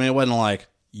 Yeah. But, it wasn't like,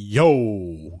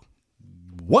 yo,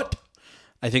 what?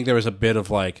 I think there was a bit of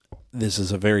like, this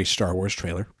is a very Star Wars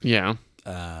trailer. Yeah.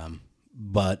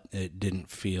 But it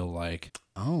didn't feel like,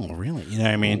 oh, really? You know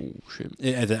what I mean? Oh,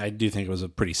 shit. I do think it was a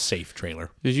pretty safe trailer.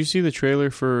 Did you see the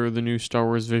trailer for the new Star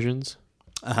Wars Visions?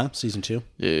 Season 2.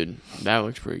 Dude, that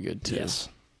looks pretty good too. Yes.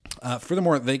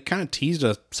 Furthermore, they kind of teased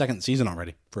a second season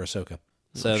already for Ahsoka.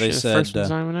 So they said, first one's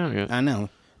not even out yet. I know.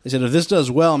 They said, if this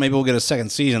does well, maybe we'll get a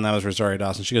second season. That was Rosario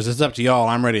Dawson. She goes, it's up to y'all.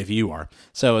 I'm ready if you are.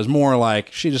 So it was more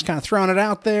like, she just kind of throwing it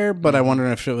out there, but I wonder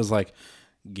if it was like,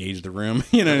 gauge the room.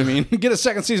 You know what I mean? Get a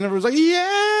second season. Everyone's like,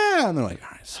 yeah! And they're like,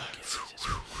 all right, second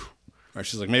season. Or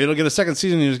she's like, maybe it'll get a second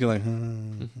season. And you just go like,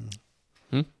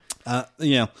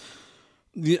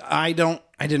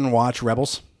 I didn't watch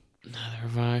Rebels. Neither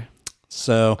have I.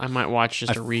 So I might watch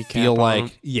just a recap. Feel on like,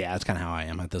 them. yeah, that's kind of how I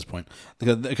am at this point.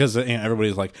 Because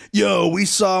everybody's like, yo, we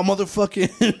saw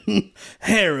motherfucking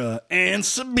Hera and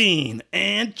Sabine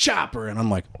and Chopper. And I'm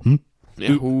like, Yeah,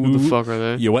 who the fuck are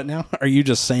they? You what now? Are you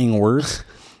just saying words?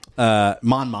 Mon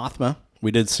Mothma,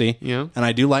 we did see. Yeah. And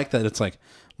I do like that it's like,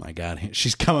 my God,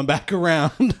 she's coming back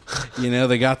around.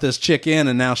 They got this chick in,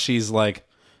 and now she's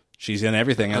in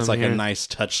everything. That's like a nice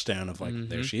touchstone of like,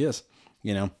 there she is.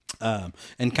 And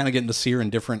kind of getting to see her in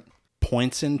different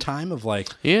points in time of like,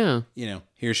 here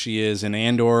she is in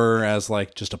Andor as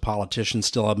like just a politician,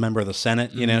 still a member of the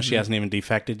Senate. She hasn't even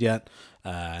defected yet.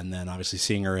 And then obviously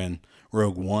seeing her in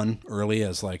Rogue One early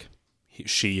as like,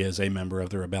 she is a member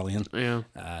of the rebellion. Yeah.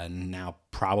 Now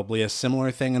probably a similar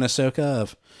thing in Ahsoka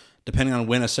of, depending on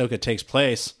when Ahsoka takes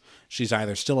place, she's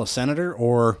either still a senator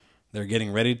or they're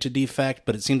getting ready to defect,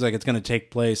 but it seems like it's going to take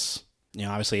place,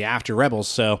 obviously after Rebels.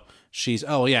 So she's,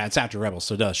 it's after Rebels.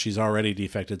 So she's already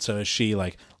defected. So is she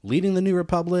like leading the New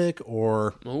Republic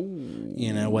or,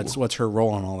 what's her role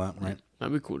on all that, right?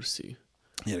 That'd be cool to see.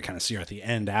 Yeah, to kind of see her at the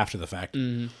end after the fact.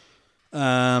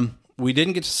 We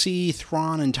didn't get to see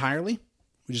Thrawn entirely.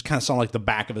 We just kind of saw like the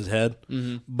back of his head.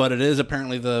 But it is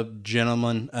apparently the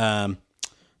gentleman,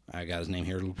 I got his name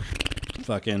here.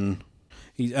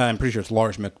 I'm pretty sure it's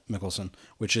Lars Mikkelsen,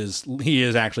 he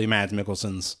is actually Mads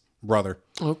Mikkelsen's brother.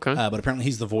 Okay. But apparently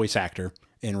he's the voice actor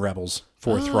in Rebels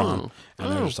for Thrawn.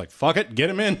 And they're just like, fuck it,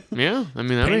 get him in. Yeah, I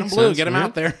mean, that Paint makes him blue, sense. get him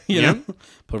out there.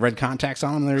 Put red contacts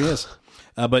on him, there he is.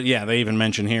 But yeah, they even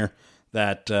mention here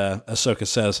that Ahsoka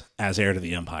says, as heir to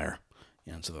the Empire.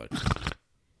 So they're like,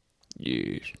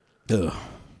 yes. Ugh.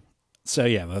 So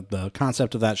yeah, the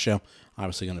concept of that show,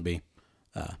 obviously going to be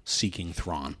seeking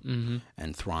Thrawn.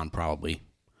 And Thrawn probably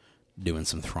doing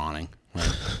some Thrawning.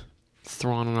 Right?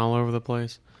 Thrawning all over the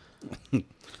place.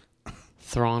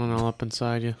 Thrawning all up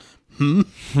inside you.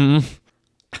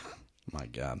 My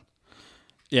God.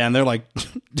 Yeah, and they're like,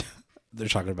 they're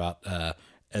talking about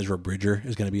Ezra Bridger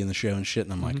is going to be in the show and shit,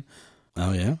 and I'm like,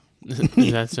 oh yeah?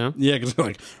 Is that so? Yeah, because they're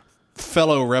like,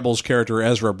 fellow Rebels character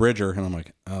Ezra Bridger, and I'm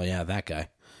like, oh yeah, that guy.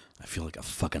 I feel like a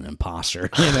fucking imposter.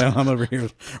 I'm over here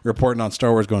reporting on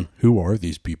Star Wars going, who are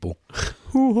these people?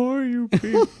 Who are you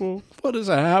people? What is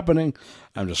happening?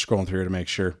 I'm just scrolling through to make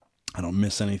sure I don't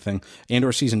miss anything.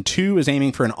 Andor Season 2 is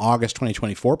aiming for an August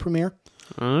 2024 premiere.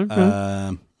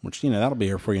 Okay. Which, that'll be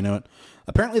here before you know it.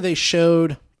 Apparently they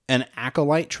showed an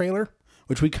Acolyte trailer,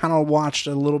 which we kind of watched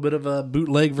a little bit of a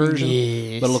bootleg version,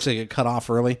 but it looks like it cut off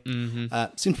early.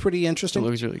 Seems pretty interesting. It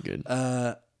looks really good.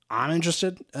 I'm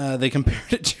interested. They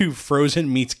compared it to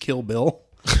Frozen meets Kill Bill.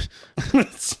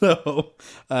 So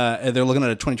they're looking at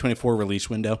a 2024 release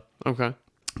window. Okay.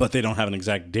 But they don't have an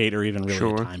exact date or even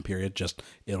really a time period. Just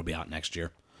it'll be out next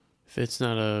year. If it's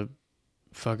not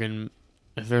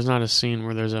if there's not a scene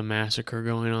where there's a massacre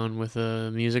going on with a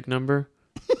music number,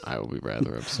 I will be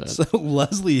rather upset. So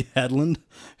Leslie Headland,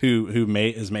 who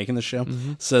is making the show,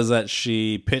 says that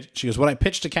she goes, what I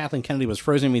pitched to Kathleen Kennedy was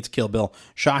Frozen meets Kill Bill.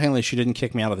 Shockingly, she didn't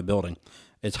kick me out of the building.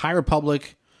 It's High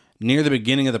Republic, near the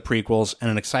beginning of the prequels,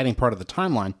 and an exciting part of the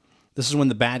timeline. This is when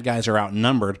the bad guys are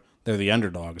outnumbered. They're the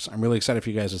underdogs. I'm really excited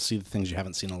for you guys to see the things you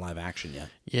haven't seen in live action yet.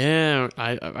 Yeah,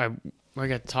 I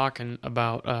got talking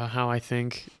about how I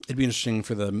think it'd be interesting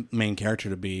for the main character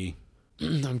to be.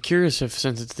 I'm curious if,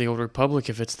 since it's the Old Republic,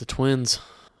 if it's the twins.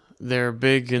 They're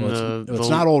big in It's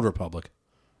not Old Republic.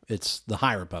 It's the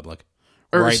High Republic.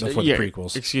 Right before the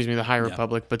prequels. Excuse me, the High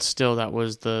Republic, but still that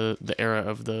was the era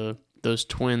of those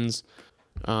twins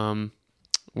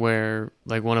where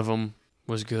like one of them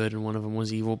was good and one of them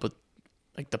was evil, but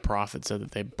like the prophet said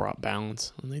that they brought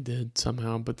balance, and they did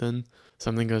somehow, but then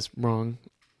something goes wrong.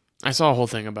 I saw a whole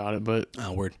thing about it, but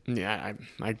oh, word. Yeah,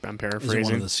 I'm paraphrasing. Is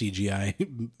it one of the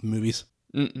CGI movies?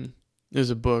 Mm-mm. It was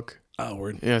a book. Oh,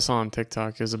 word. Yeah, I saw on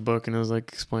TikTok. It was a book, and it was like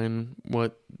explaining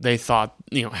what they thought,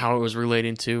 how it was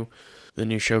relating to the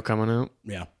new show coming out.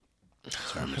 Yeah.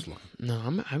 Sorry, I'm just looking. No,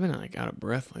 I've been like out of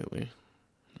breath lately.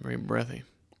 Very breathy.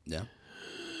 Yeah.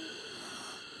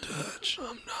 Dutch.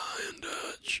 I'm dying,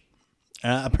 Dutch.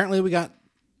 Apparently we got,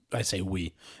 I say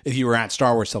we, if you were at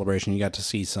Star Wars Celebration, you got to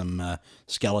see some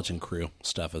Skeleton Crew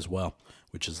stuff as well,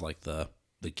 which is like the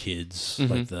kids,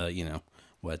 like the,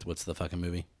 what's the fucking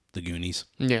movie? The Goonies.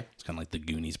 Yeah. It's kind of like the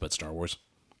Goonies, but Star Wars.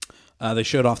 They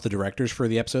showed off the directors for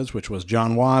the episodes, which was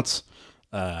John Watts,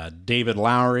 David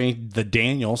Lowery, the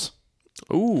Daniels.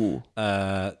 Ooh.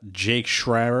 Jake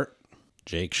Schreier.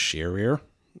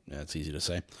 That's easy to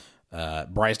say.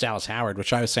 Bryce Dallas Howard,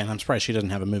 which I was saying, I'm surprised she doesn't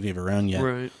have a movie of her own yet.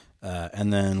 Right.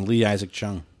 And then Lee Isaac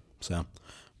Chung. So,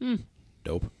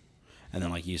 dope. And then,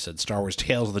 like you said, Star Wars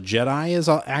Tales of the Jedi is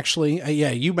actually,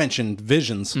 you mentioned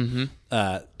Visions.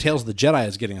 Tales of the Jedi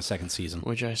is getting a second season.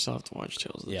 Which I still have to watch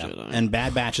Tales of the Jedi. And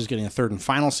Bad Batch is getting a third and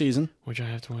final season. Which I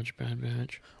have to watch Bad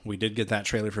Batch. We did get that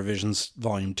trailer for Visions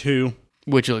Volume 2.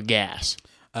 Which will gas.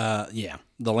 The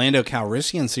Lando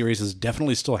Calrissian series is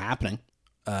definitely still happening,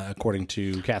 according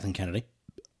to Kathleen Kennedy.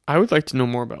 I would like to know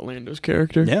more about Lando's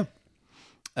character. Yeah.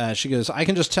 She goes, I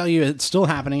can just tell you it's still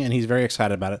happening, and he's very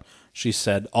excited about it. She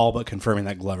said, all but confirming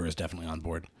that Glover is definitely on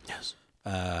board. Yes.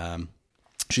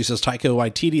 She says Taika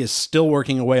Waititi is still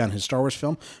working away on his Star Wars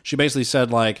film. She basically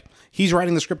said, like, he's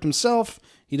writing the script himself.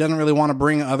 He doesn't really want to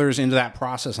bring others into that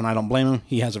process, and I don't blame him.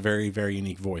 He has a very, very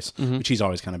unique voice, which he's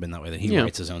always kind of been that way, that he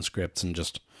writes his own scripts and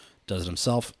just does it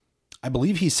himself. I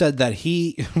believe he said that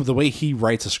the way he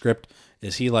writes a script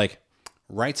is he, like,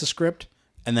 writes a script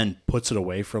and then puts it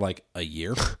away for, like, a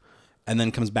year and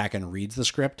then comes back and reads the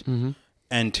script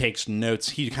and takes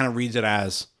notes. He kind of reads it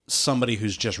as somebody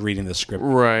who's just reading the script.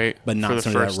 Right. But not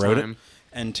somebody that wrote it.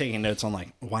 And taking notes on,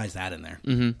 like, why is that in there?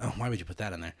 Oh, why would you put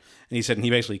that in there? And he said he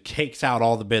basically takes out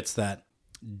all the bits that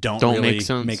don't really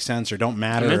make sense or don't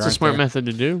matter. And that's a smart method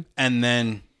to do. And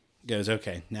then goes,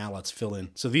 okay, now let's fill in.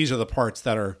 So these are the parts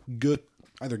that are good,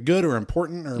 either good or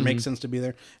important or make sense to be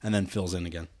there, and then fills in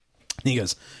again. And he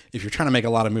goes, if you're trying to make a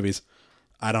lot of movies,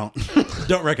 I don't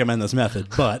recommend this method,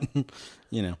 but,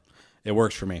 you know, it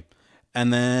works for me.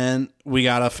 And then we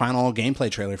got a final gameplay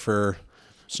trailer for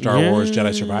Star Wars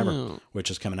Jedi Survivor,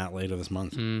 which is coming out later this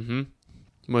month.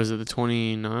 Was it the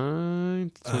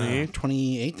 29th? 28th?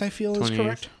 28th, I feel, 28th. Is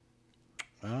correct.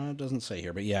 It doesn't say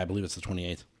here, but yeah, I believe it's the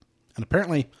 28th. And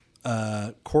apparently,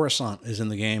 Coruscant is in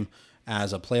the game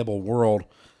as a playable world.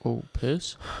 Oh,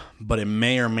 piss. But it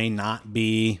may or may not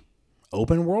be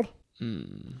open world.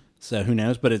 So who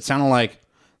knows? But it sounded like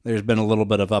there's been a little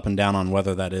bit of up and down on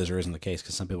whether that is or isn't the case,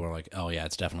 because some people are like, oh yeah,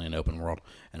 it's definitely an open world,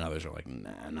 and others are like,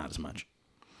 nah, not as much.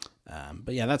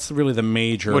 But yeah, that's really the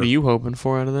major... What are you hoping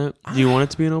for out of that? Do you want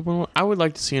it to be an open world? I would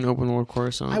like to see an open world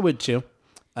Coruscant. I would too.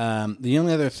 The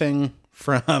only other thing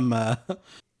from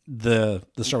the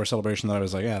Star Wars Celebration that I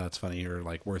was like, yeah, that's funny or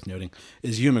like worth noting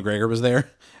is Ewan McGregor was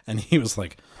there, and he was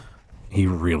like, he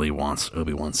really wants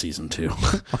Obi-Wan Season 2.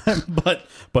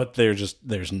 but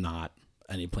there's not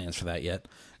any plans for that yet.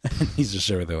 And he's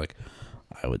just over there like,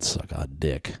 I would suck a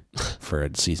dick for a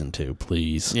Season 2,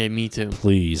 please. Yeah, me too.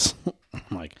 Please.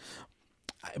 I'm like,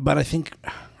 but I think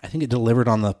it delivered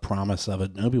on the promise of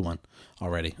an Obi-Wan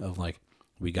already, of like,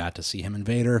 we got to see him and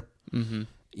Vader. Mm-hmm.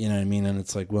 You know what I mean? And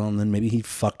it's like, well, and then maybe he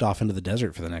fucked off into the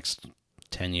desert for the next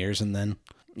 10 years, and then,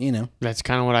 you know. That's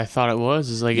kind of what I thought it was,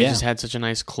 is like, it just had such a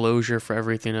nice closure for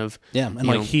everything of... Yeah, and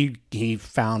like, he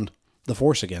found the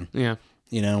Force again. Yeah.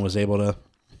 You know, was able to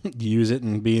use it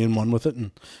and be in one with it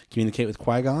and communicate with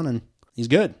Qui-Gon, and he's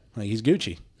good. Like, he's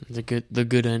Gucci. The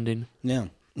good ending. Yeah.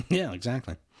 Yeah,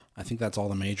 exactly. I think that's all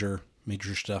the major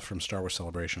stuff from Star Wars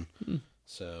Celebration.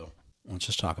 So, let's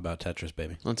just talk about Tetris,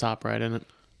 baby. Let's hop right in it.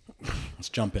 Let's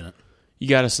jump in it. You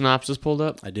got a synopsis pulled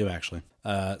up? I do, actually.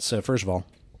 So, first of all,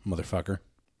 motherfucker,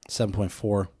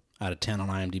 7.4 out of 10 on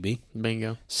IMDb.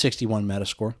 Bingo. 61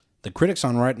 Metascore. The critics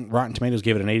on Rotten Tomatoes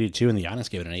gave it an 82, and the audience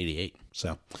gave it an 88.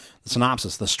 So, the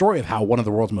synopsis: the story of how one of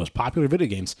the world's most popular video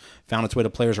games found its way to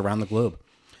players around the globe.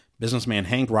 Businessman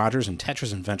Hank Rogers and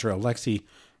Tetris inventor Alexei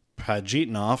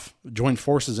Pajitnov joined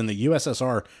forces in the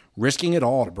USSR, risking it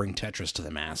all to bring Tetris to the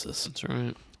masses. That's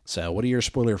right. So, what are your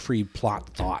spoiler-free plot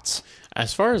thoughts?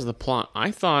 As far as the plot,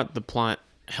 I thought the plot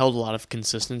held a lot of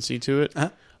consistency to it.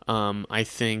 I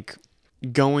think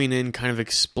going in, kind of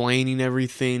explaining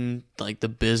everything, like the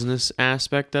business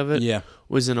aspect of it,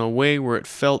 was in a way where it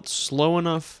felt slow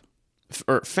enough,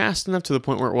 or fast enough to the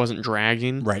point where it wasn't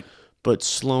dragging. Right. But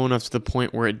slow enough to the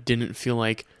point where it didn't feel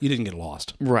like... You didn't get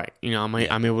lost. Right. You know,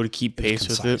 I'm able to keep pace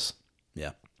with it.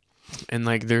 Yeah. And,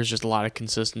 like, there's just a lot of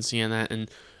consistency in that. And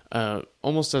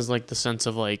almost as, like, the sense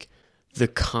of, like, the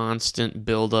constant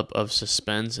buildup of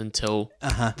suspense until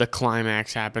the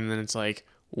climax happened. And then it's like,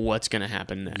 what's going to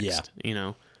happen next? Yeah. You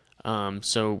know?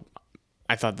 So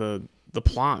I thought the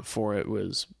plot for it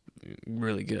was...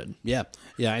 really good. Yeah.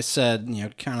 I said,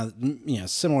 kind of,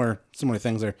 similar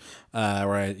things there,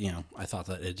 where I thought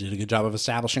that it did a good job of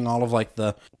establishing all of like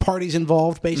the parties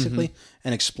involved basically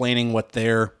and explaining what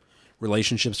their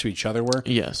relationships to each other were.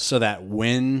 Yes. So that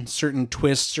when certain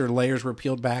twists or layers were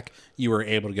peeled back, you were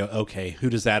able to go, okay, who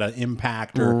does that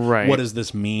impact, or what does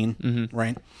this mean?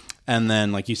 Right. And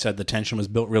then, like you said, the tension was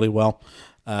built really well.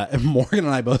 And Morgan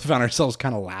and I both found ourselves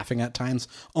kind of laughing at times,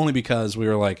 only because we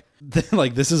were like,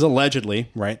 this is allegedly,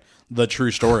 right, the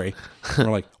true story.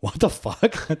 We're like, what the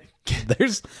fuck?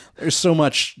 There's so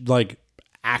much, like,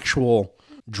 actual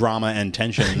drama and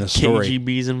tension in this story.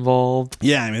 KGB's involved.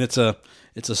 Yeah, I mean it's a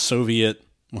Soviet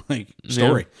like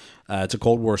story. Yeah. It's a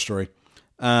Cold War story.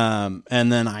 And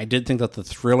then I did think that the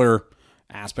thriller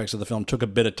aspects of the film took a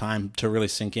bit of time to really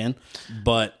sink in,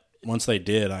 but once they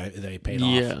did, they paid off.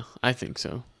 Yeah, I think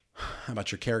so. How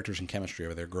about your characters and chemistry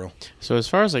over there, girl? So as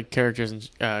far as like characters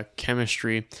and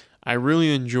chemistry, I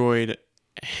really enjoyed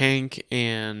Hank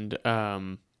and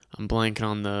I'm blanking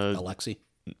on the Alexei,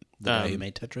 the guy who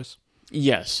made Tetris.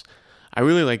 Yes, I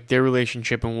really like their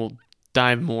relationship, and we'll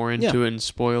dive more into it in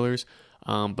spoilers.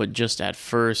 But just at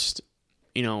first,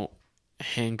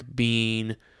 Hank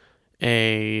being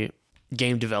a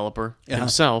game developer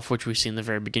himself, which we see in the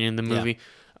very beginning of the movie,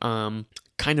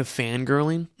 kind of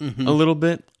fangirling a little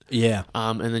bit. Yeah.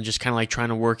 And then just kind of like trying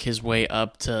to work his way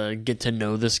up to get to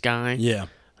know this guy. Yeah.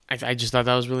 I just thought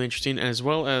that was really interesting. As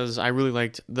well as I really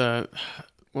liked what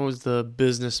was the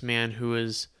businessman who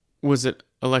was it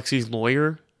Alexei's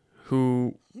lawyer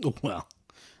who... Well,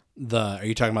 are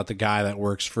you talking about the guy that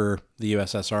works for the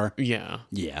USSR? Yeah.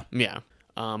 Yeah. Yeah.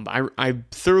 I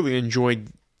thoroughly enjoyed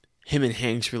him and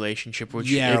Hank's relationship,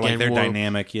 which again, like their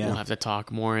dynamic. Yeah, we'll have to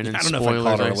talk more in. I don't know if I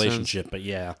call it a relationship, but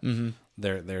yeah,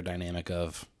 their dynamic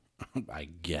of, I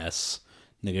guess,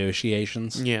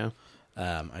 negotiations. Yeah.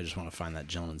 I just want to find that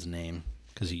gentleman's name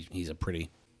because he's a pretty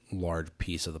large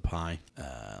piece of the pie.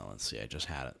 Let's see, I just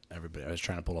had it. Everybody, I was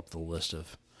trying to pull up the list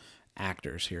of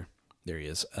actors here. There he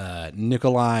is,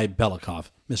 Nikolai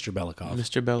Belikov, Mr. Belikov.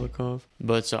 Mr. Belikov.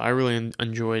 But so I really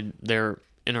enjoyed their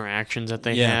interactions that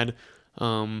they had.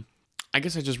 I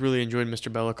guess I just really enjoyed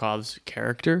Mr. Belikov's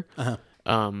character,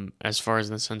 as far as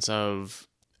in the sense of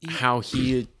how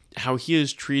he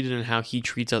is treated and how he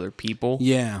treats other people.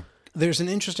 Yeah, there's an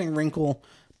interesting wrinkle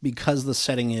because the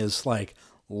setting is like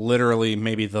literally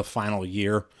maybe the final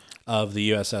year of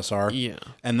the USSR. Yeah.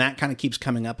 And that kind of keeps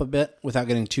coming up a bit without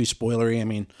getting too spoilery. I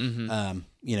mean,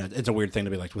 it's a weird thing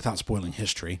to be like, without spoiling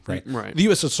history, right? Right. The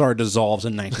USSR dissolves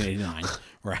in 1989,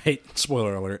 right?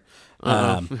 Spoiler alert.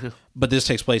 But this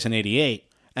takes place in 88.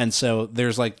 And so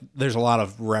there's a lot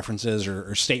of references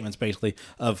or statements basically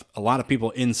of a lot of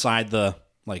people inside the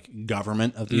like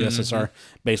government of the USSR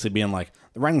basically being like,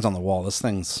 the writing's on the wall. This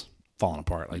thing's falling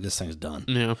apart. Like this thing's done.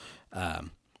 Yeah.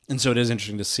 And so it is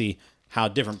interesting to see how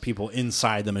different people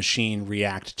inside the machine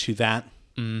react to that.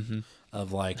 Mm-hmm.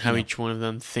 Of like how each one of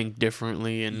them think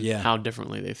differently and how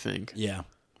differently they think. Yeah.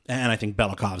 And I think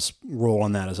Belikov's role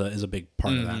in that is a big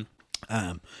part of that.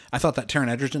 I thought that Taron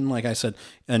Egerton, like I said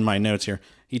in my notes here,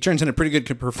 he turns in a pretty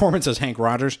good performance as Hank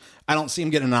Rogers. I don't see him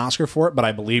getting an Oscar for it, but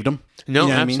I believed him. No,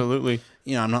 you know absolutely.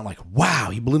 I'm not like, wow,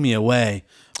 he blew me away.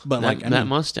 But that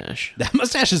mustache. That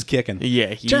mustache is kicking.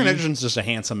 Yeah. Taron Egerton's just a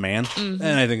handsome man. And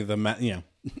I think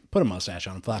put a mustache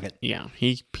on him, fuck it. Yeah,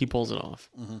 he pulls it off.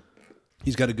 Mm-hmm.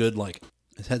 He's got a good,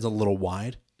 his head's a little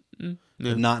wide,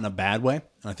 but not in a bad way.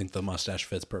 And I think the mustache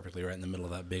fits perfectly right in the middle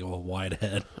of that big old wide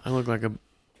head. I look like a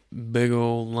big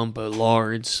old lump of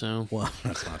lard, so... Well,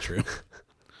 that's not true.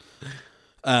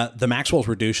 The Maxwells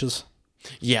were douches.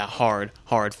 Yeah, hard,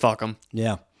 fuck them.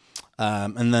 Yeah.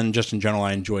 And then just in general,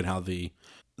 I enjoyed how the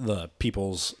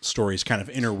people's stories kind of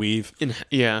interweave.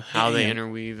 How they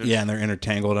interweave. And they're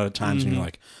intertangled at times, and you're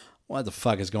like, what the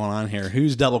fuck is going on here?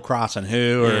 Who's double-crossing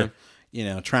who? Or...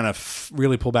 trying to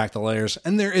really pull back the layers.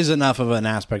 And there is enough of an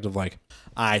aspect of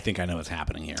I think I know what's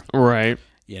happening here. Right.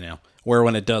 Where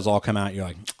when it does all come out, you're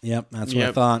like, yep, that's what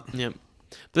I thought. Yep.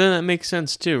 But then that makes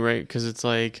sense too, right? Because it's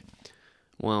like,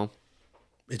 well...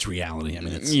 It's reality. I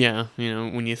mean, it's... Yeah,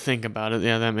 when you think about it,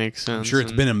 that makes sense. I'm sure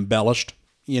it's been embellished,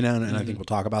 and I think we'll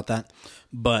talk about that.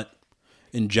 But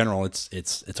in general, it's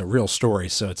a real story,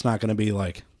 so it's not going to be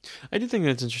like... I do think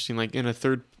that's interesting. Like, in a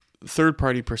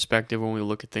third-party perspective, when we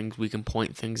look at things, we can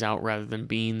point things out rather than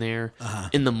being there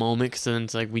in the moment, because then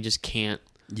it's like we just can't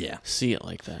see it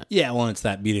like that. Yeah, well, it's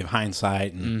that beauty of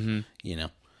hindsight and,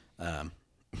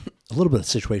 a little bit of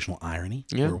situational irony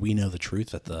where we know the truth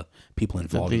that the people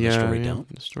involved in the story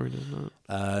don't. The story does not.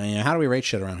 How do we rate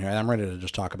shit around here? I'm ready to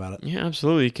just talk about it. Yeah,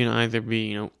 absolutely. You can either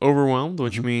be, overwhelmed,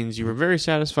 which means you were very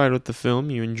satisfied with the film,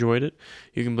 you enjoyed it.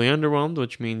 You can be underwhelmed,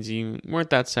 which means you weren't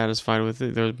that satisfied with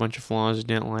it. There was a bunch of flaws, you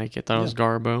didn't like it, thought it was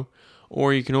garbo.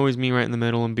 Or you can always be right in the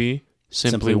middle and be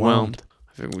simply whelmed.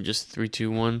 I think we're just 3, 2,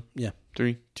 1. Yeah.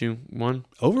 3, 2, 1.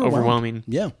 Overwhelming.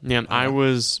 Yeah. Yeah, I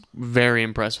was very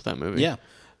impressed with that movie. Yeah.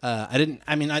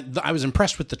 I was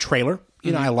impressed with the trailer.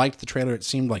 I liked the trailer. It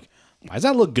seemed like, why does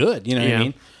that look good? You know what I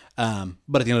mean?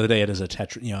 But at the end of the day, it is a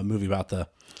Tetris, a movie about the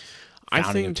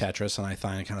founding of Tetris. And I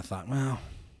kind of thought, well,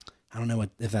 I don't know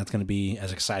if that's going to be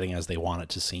as exciting as they want it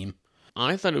to seem.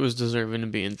 I thought it was deserving to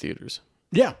be in theaters.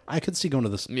 Yeah, I could see going to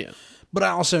this. Yeah. But I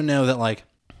also know that,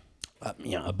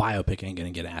 a biopic ain't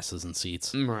going to get asses in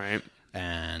seats. Right.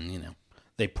 And,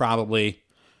 they probably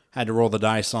had to roll the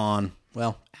dice on,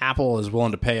 well, Apple is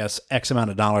willing to pay us X amount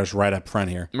of dollars right up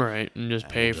front here. Right, and just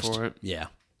pay for it. Yeah,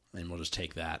 and we'll just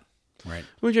take that, right?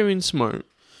 Which, I mean, smart,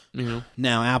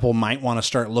 Now, Apple might want to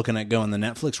start looking at going the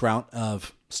Netflix route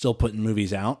of still putting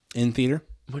movies out in theater.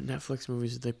 What Netflix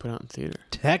movies did they put out in theater?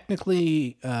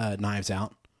 Technically, Knives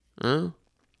Out. Oh.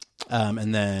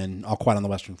 And then All Quiet on the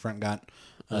Western Front got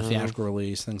a theatrical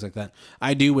release, things like that.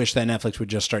 I do wish that Netflix would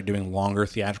just start doing longer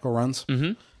theatrical runs.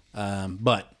 Mm-hmm.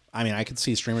 But, I mean, I could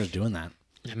see streamers doing that.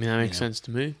 I mean, that makes sense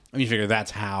to me. I mean, you figure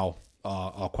that's how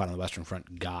All Quiet on the Western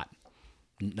Front got.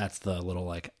 That's the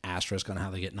little, asterisk on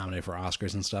how they get nominated for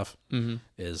Oscars and stuff,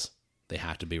 is they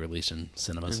have to be released in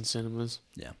cinemas. In cinemas.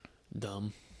 Yeah.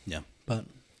 Dumb. Yeah. But,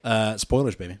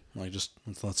 spoilers, baby. Let's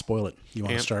spoil it. You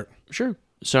want to start? Sure.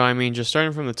 So, I mean, just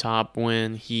starting from the top,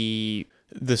 when the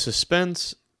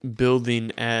suspense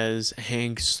building as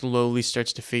Hank slowly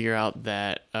starts to figure out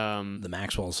that the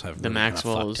Maxwells have the really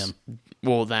Maxwells, fucked him.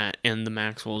 Well, that and the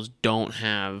Maxwells don't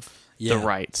have the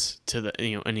rights to the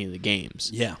any of the games.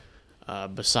 Yeah.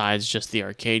 Besides just the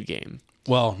arcade game.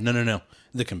 Well, no.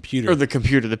 The computer. Or the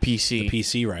computer, the PC. The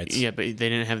PC rights. Yeah, but they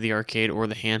didn't have the arcade or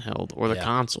the handheld or the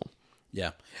console.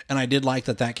 Yeah. And I did like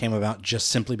that came about just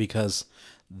simply because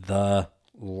the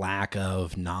lack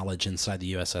of knowledge inside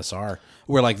the USSR,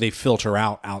 where they filter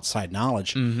out outside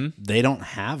knowledge. Mm-hmm. They don't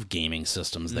have gaming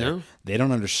systems there. No. They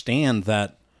don't understand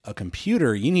that a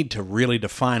computer, you need to really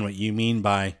define what you mean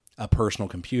by a personal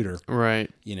computer.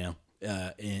 Right.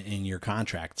 In your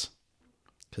contracts.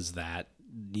 Because that,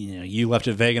 you left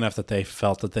it vague enough that they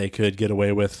felt that they could get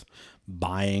away with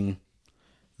buying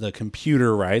the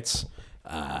computer rights.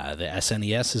 The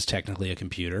SNES is technically a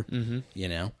computer.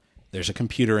 Mm-hmm. There's a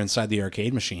computer inside the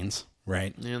arcade machines,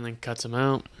 right? Yeah, and then cuts them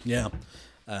out. Yeah.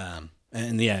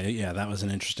 That was an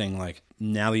interesting,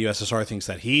 now the USSR thinks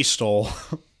that he stole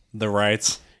the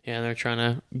rights. Yeah, they're trying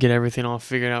to get everything all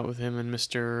figured out with him and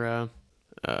Mr.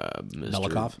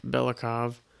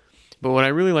 Belikov. But what I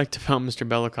really liked about Mr.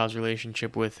 Belikov's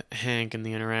relationship with Hank and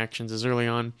the interactions is early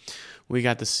on, we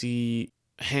got to see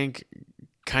Hank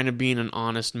kind of being an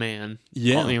honest man.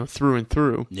 Yeah. Through and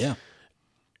through. Yeah.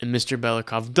 And Mr.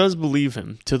 Belikov does believe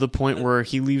him to the point where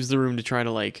he leaves the room to try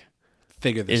to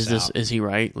figure this out. Is he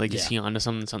right? Is he onto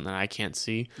something that I can't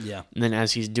see? Yeah. And then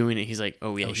as he's doing it, he's like,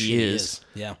 "Oh yeah, he is."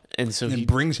 Yeah. And so he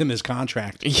brings him his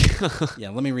contract. Yeah.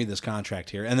 Let me read this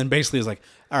contract here, and then basically is like,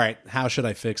 "All right, how should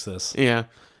I fix this?" Yeah.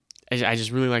 I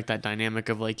just really like that dynamic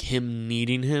of him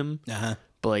needing him,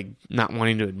 but not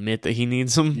wanting to admit that he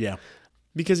needs him. Yeah.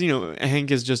 Because Hank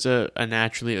is just a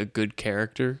naturally a good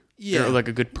character. Yeah. Or a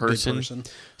good person.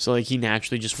 So he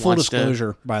naturally just Full wants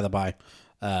disclosure, by the by.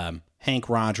 Hank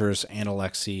Rogers and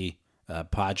Alexei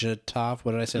Pajitov,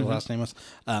 what did I say the last name was?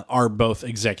 Are both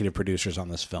executive producers on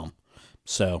this film.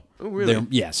 So,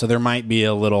 so there might be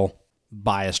a little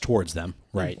bias towards them,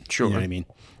 right? Sure. You know what I mean?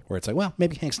 Where it's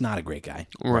maybe Hank's not a great guy.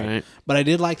 Right. But I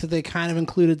did like that they kind of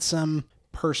included some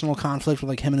personal conflict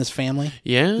with him and his family.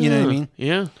 Yeah. You know what I mean?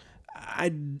 Yeah.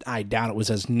 I doubt it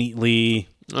was as neatly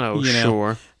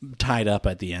tied up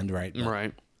at the end, right? But,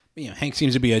 right. Hank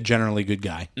seems to be a generally good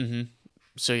guy. Mm-hmm.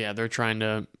 So yeah, they're trying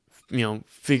to,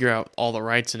 figure out all the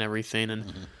rights and everything,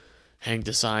 and Hank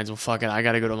decides, well, fuck it, I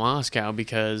got to go to Moscow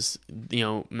because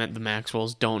the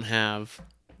Maxwells don't have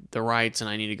the rights, and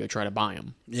I need to go try to buy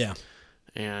them. Yeah.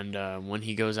 And when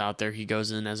he goes out there, he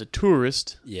goes in as a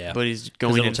tourist. Yeah. But he's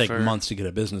going in it'll take months to get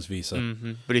a business visa.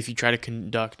 Mm-hmm. But if you try to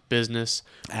conduct business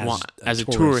as a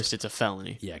tourist, it's a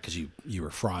felony. Yeah, because you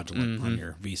were fraudulent on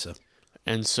your visa.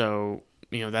 And so,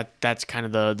 that's kind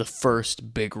of the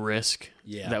first big risk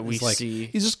that we see.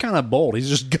 He's just kind of bold. He's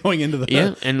just going into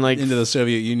the into the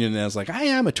Soviet Union as I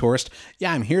am a tourist.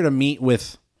 Yeah, I'm here to meet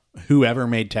with whoever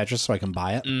made Tetris so I can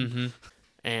buy it. Mm-hmm.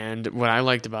 And what I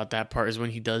liked about that part is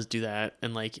when he does do that,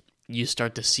 and you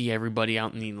start to see everybody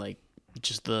out in the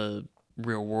just the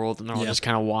real world, and they're all just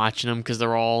kind of watching him because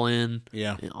they're all in,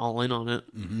 all in on it.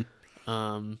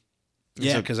 Mm-hmm.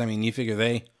 Because you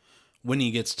figure when he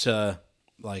gets to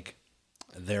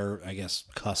their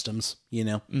customs,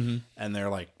 and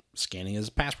they're scanning his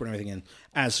passport and everything, and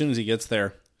as soon as he gets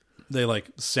there, they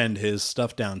send his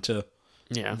stuff down to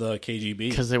the KGB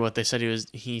because what they said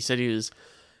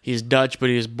he's Dutch, but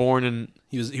he was born in...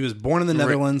 He was born in the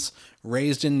Netherlands,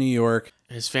 raised in New York.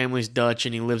 His family's Dutch,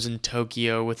 and he lives in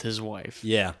Tokyo with his wife.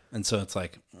 Yeah, and so it's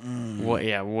what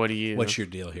do you... What's your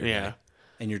deal here? Yeah. Guy?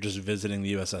 And you're just visiting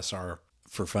the USSR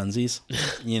for funsies,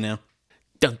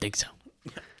 Don't think so.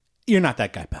 You're not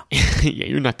that guy, pal. Yeah,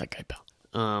 you're not that guy, pal.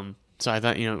 So I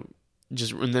thought,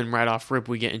 and then right off rip,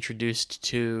 we get introduced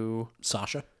to...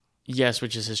 Sasha? Yes,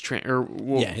 which is his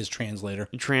his translator.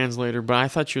 Translator. But I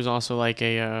thought she was also like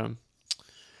a.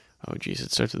 Oh, geez,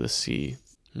 it starts with a C.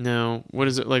 No, what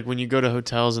is it like when you go to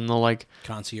hotels and they'll like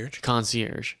Concierge?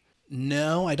 Concierge.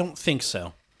 No, I don't think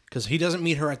so. Because he doesn't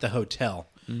meet her at the hotel.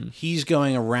 He's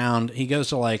going around. He goes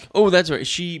to like... Oh, that's right.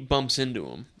 She bumps into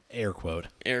him. Air quote.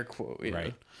 Air quote,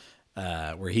 yeah.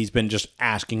 Right. Where he's been just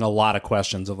asking a lot of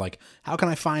questions of like, how can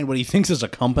I find what he thinks is a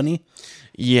company?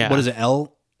 Yeah. What is it?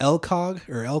 LCOG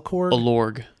or LCORG?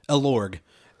 Alorg. Alorg.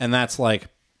 And that's like,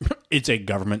 it's a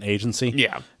government agency.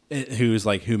 Yeah.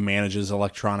 Who manages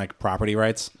electronic property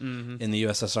rights in the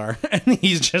USSR. And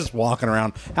he's just walking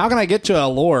around. How can I get to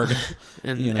Alorg?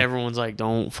 And everyone's like,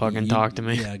 don't fucking talk to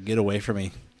me. Yeah, get away from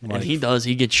me. Like, and he does.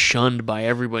 He gets shunned by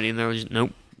everybody. And they're just,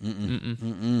 nope.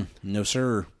 No,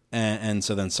 sir. And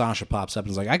so then Sasha pops up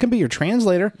and is like, I can be your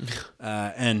translator.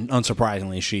 And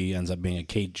unsurprisingly, she ends up being a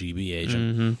KGB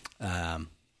agent.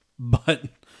 But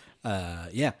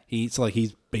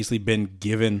he's basically been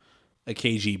given a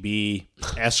KGB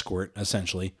escort,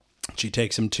 essentially. She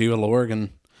takes him to Alorg,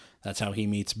 and that's how he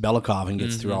meets Belikov and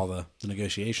gets through all the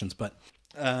negotiations. But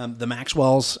the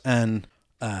Maxwells and,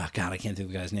 God, I can't think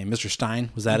of the guy's name. Mr.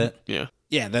 Stein, was that it? Yeah.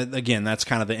 Yeah, that's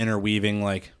kind of the interweaving,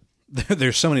 like,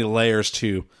 there's so many layers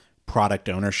to product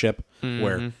ownership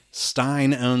where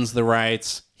Stein owns the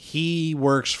rights, he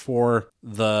works for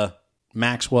the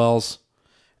Maxwells,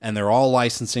 and they're all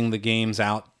licensing the games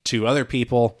out to other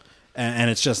people, and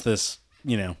it's just this,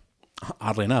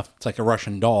 oddly enough, it's like a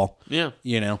Russian doll. Yeah.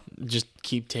 Just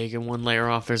keep taking one layer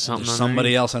off. There's something There's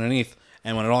somebody else underneath,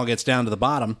 and when it all gets down to the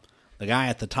bottom, the guy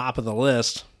at the top of the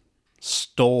list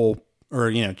stole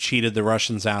or, cheated the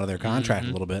Russians out of their contract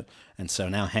a little bit, and so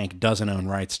now Hank doesn't own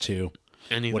rights to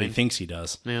anything. What he thinks he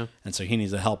does. Yeah. And so he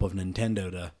needs the help of Nintendo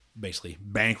to basically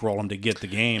bankroll him to get the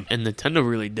game. And Nintendo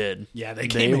really did. Yeah, they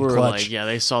came in clutch.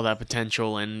 They saw that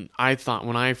potential, and I thought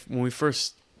when I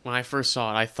first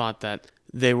saw it, I thought that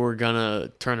they were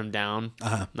gonna turn him down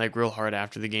like real hard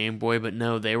after the Game Boy, but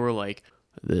no, they were like,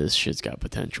 this shit's got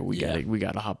potential. We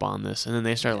gotta hop on this. And then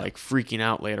they started like freaking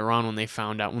out later on when they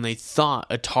thought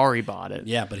Atari bought it.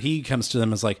 Yeah, but he comes to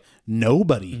them as like,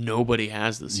 nobody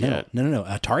has this yet. No.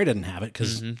 Atari doesn't have it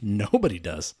because nobody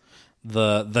does.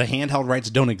 The handheld rights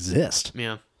don't exist.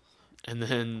 Yeah. And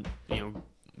then,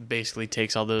 basically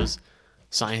takes all those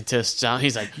scientists out.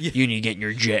 He's like, you need to get in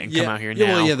your jet and come out here now.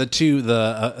 Well, yeah,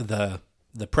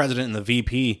 the president and the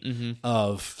VP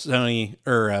of Sony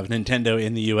or of Nintendo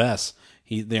in the US,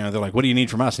 they're like, what do you need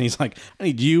from us? And he's like, I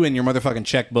need you and your motherfucking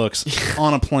checkbooks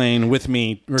on a plane with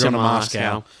me. We're going to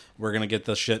Moscow. We're going to get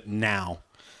this shit now.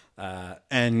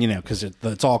 And, because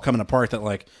it's all coming apart that,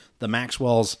 like, the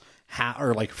Maxwells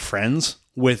are, like, friends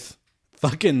with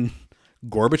fucking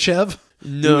Gorbachev,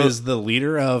 who is the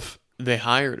leader of... They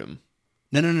hired him.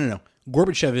 No.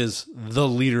 Gorbachev is the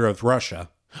leader of Russia.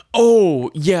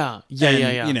 Oh, yeah.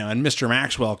 And Mr.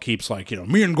 Maxwell keeps like,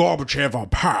 me and Gorbachev are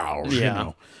pals,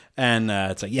 And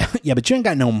it's like, yeah, but you ain't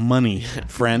got no money,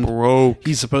 friend. Broke.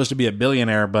 He's supposed to be a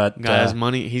billionaire, but got his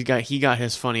money. He got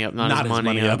his funny up, not his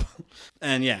money up.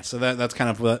 And yeah, so that's kind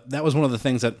of that was one of the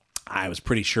things that I was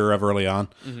pretty sure of early on,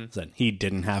 is that he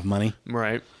didn't have money,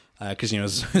 right? Because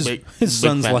his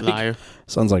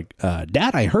son's like,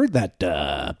 Dad, I heard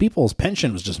that people's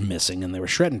pension was just missing and they were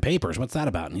shredding papers. What's that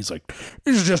about? And he's like,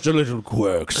 it's just a little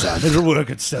quirk, son. It'll work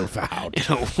itself out.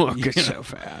 Itself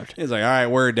out. He's like, all right,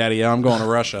 word, Daddy. I'm going to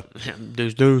Russia.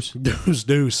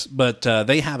 Deuce. But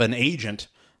they have an agent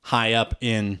high up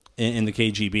in the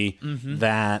KGB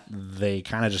that they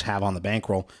kind of just have on the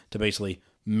bankroll to basically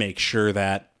make sure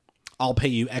that I'll pay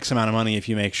you X amount of money if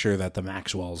you make sure that the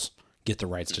Maxwells get the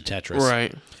rights to Tetris.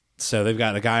 Right. So they've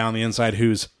got a guy on the inside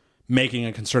who's making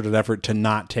a concerted effort to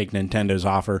not take Nintendo's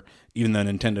offer, even though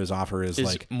Nintendo's offer is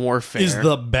like more fair. Is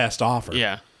the best offer.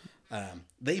 Yeah.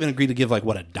 They even agreed to give like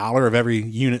 $1 of every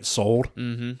unit sold.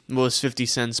 Mm-hmm. Well, it's 50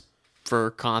 cents per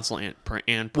console and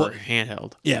per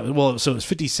handheld. Yeah. Well, so it's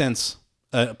 50 cents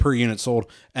per unit sold,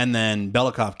 and then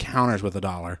Belikov counters with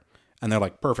 $1, and they're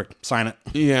like, "Perfect, sign it."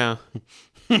 Yeah.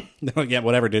 They're like, "Yeah,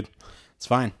 whatever, dude. It's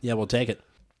fine. Yeah, we'll take it."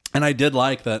 And I did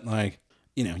like that, like,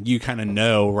 you kind of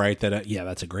know, right, that,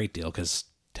 that's a great deal because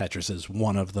Tetris is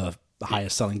one of the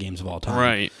highest selling games of all time.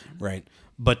 Right. Right.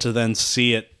 But to then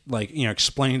see it, like,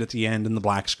 explained at the end in the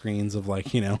black screens of, like,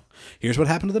 here's what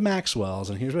happened to the Maxwells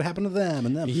and here's what happened to them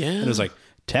and them. Yeah. And it was like,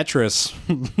 Tetris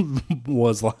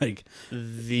was, like,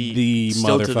 the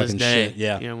still motherfucking to this day, shit.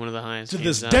 Yeah. Yeah, one of the highest To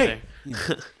games this day.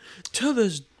 To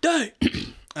this day.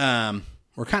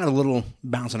 We're kind of a little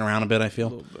bouncing around a bit, I feel. A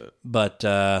little bit. But,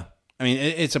 I mean,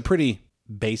 it's a pretty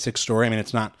basic story. I mean,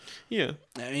 it's not... Yeah.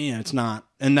 It's not...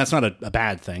 And that's not a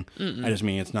bad thing. I just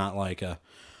mean it's not like a...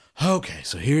 okay,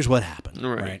 so here's what happened.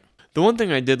 Right. The one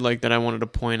thing I did like that I wanted to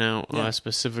point out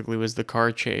specifically was the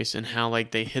car chase and how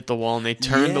like they hit the wall and they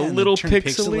turned a little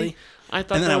pixely. I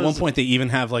thought, and then at one point they even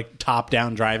have like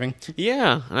top-down driving.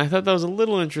 Yeah, and I thought that was a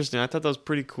little interesting. I thought that was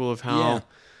pretty cool of how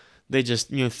they just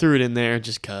threw it in there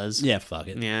just cause. Yeah, fuck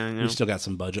it. Yeah, we still got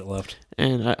some budget left,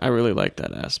 and I really liked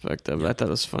that aspect of it. I thought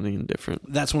it was funny and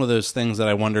different. That's one of those things that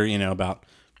I wonder, about.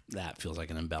 That feels like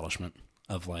an embellishment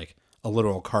of like a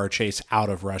literal car chase out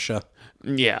of Russia.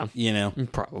 Yeah,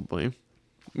 probably.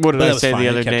 What did But I say the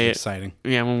other day? Exciting.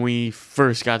 Yeah, when we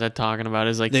first got that talking about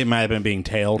it, it's like they might have been being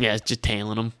tailed. Yeah, it's just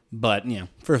tailing them. But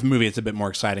for a movie, it's a bit more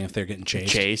exciting if they're getting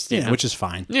chased. Which is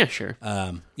fine. Yeah, sure.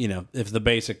 If the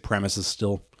basic premise is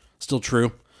still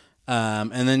true,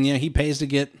 and then he pays to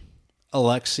get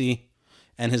Alexei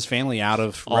and his family out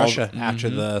of Russia after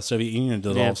the Soviet Union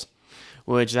dissolves. Yeah.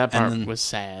 Which that part was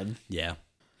sad. Yeah,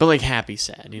 but like happy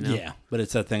sad, Yeah, but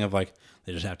it's that thing of like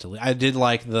they just have to leave. I did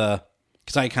like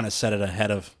because I kind of set it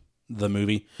ahead of the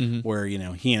movie where,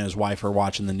 he and his wife are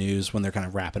watching the news when they're kind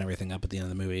of wrapping everything up at the end of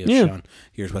the movie. It's showing,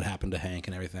 here's what happened to Hank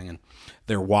and everything. And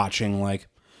they're watching like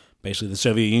basically the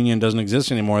Soviet Union doesn't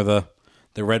exist anymore. The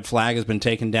red flag has been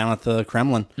taken down at the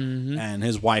Kremlin. And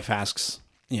his wife asks,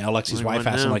 Alexei's wife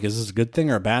asks him like, is this a good thing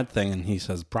or a bad thing? And he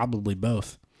says, probably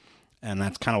both. And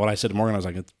that's kind of what I said to Morgan. I was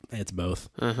like, it's both,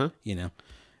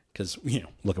 because,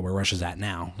 look at where Russia's at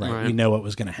now, right? We know what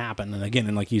was going to happen. And again,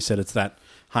 and like you said, it's that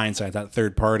hindsight, that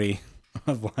third party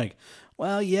of like,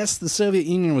 well, yes, the Soviet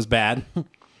Union was bad.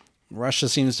 Russia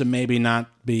seems to maybe not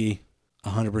be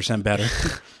 100% better,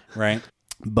 right?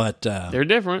 But they're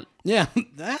different. Yeah,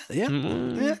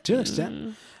 to an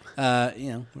extent.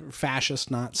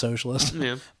 Fascist, not socialist.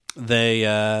 Yeah.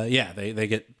 They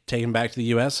get taken back to the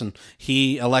U.S. and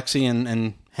Alexei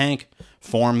and Hank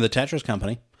form the Tetris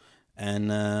company.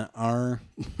 And are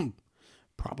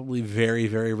probably very,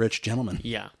 very rich gentlemen.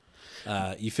 Yeah.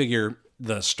 You figure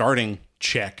the starting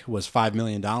check was $5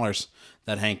 million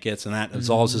that Hank gets, and that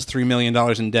absolves his $3 million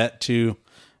in debt to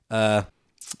the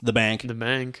bank. The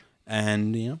bank.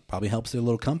 And, probably helps their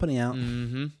little company out,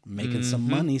 making some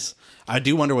monies. I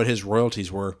do wonder what his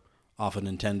royalties were off of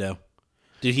Nintendo.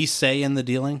 Did he say in the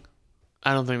dealing?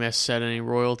 I don't think they said any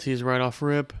royalties right off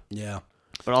rip. Yeah.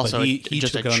 But also, he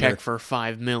just a check for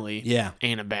 $5 million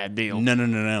ain't a bad deal.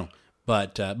 No.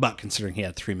 But considering he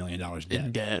had $3 million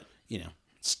debt,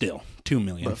 still $2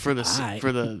 million. But for the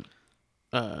 80s,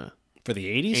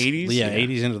 80s,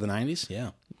 80s into the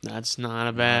 90s, that's not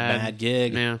a bad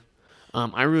gig. Yeah.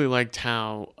 I really liked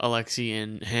how Alexei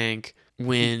and Hank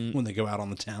when they go out on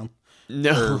the town.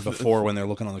 No, or before when they're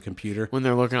looking on the computer. When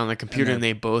they're looking on the computer and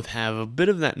they both have a bit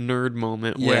of that nerd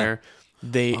moment where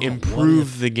they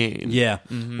improve the game. Yeah,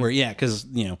 because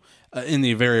in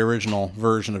the very original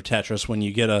version of Tetris, when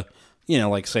you get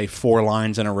say 4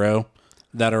 lines in a row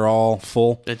that are all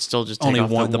full, it's still just only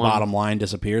the bottom line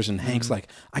disappears. And Hank's like,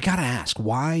 I gotta ask,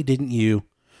 why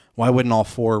wouldn't all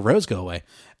 4 rows go away?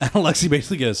 And Alexei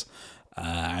basically goes,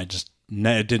 it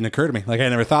didn't occur to me. Like I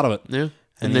never thought of it. Yeah,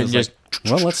 and then just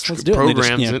well, let's do it. And they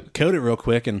just code it real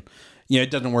quick and. It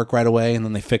doesn't work right away, and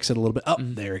then they fix it a little bit. Oh,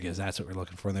 there it goes. That's what we're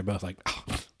looking for. And they're both like,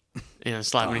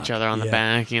 slapping each other on the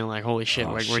back, like, holy shit,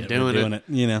 we're doing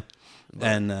it.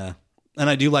 And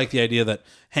I do like the idea that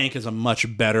Hank is a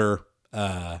much better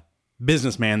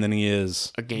businessman than he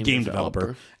is a game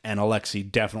developer. And Alexei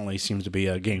definitely seems to be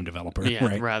a game developer,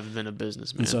 right? Rather than a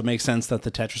businessman. And so it makes sense that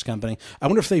the Tetris company. I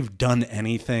wonder if they've done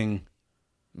anything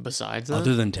besides that,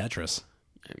 other than Tetris.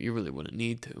 You really wouldn't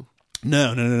need to.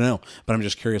 No. But I'm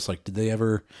just curious, like, did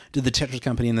the Tetris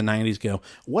company in the 90s go,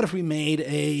 what if we made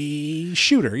a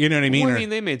shooter? You know what I mean? Well,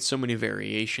 they made so many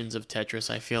variations of Tetris,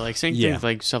 I feel like. Same thing with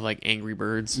like stuff like Angry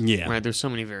Birds. Yeah. Right? There's so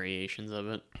many variations of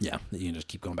it. Yeah. You can just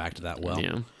keep going back to that well.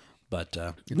 Yeah. But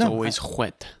it's always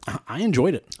wet. I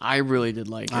enjoyed it. I really did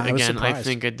like it. Again, I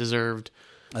think it deserved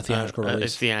a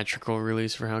theatrical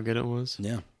release for how good it was.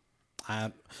 Yeah.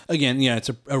 It's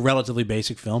a relatively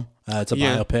basic film. It's a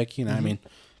biopic, I mean,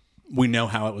 we know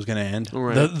how it was going to end.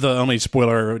 Right. The only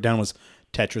spoiler I wrote down was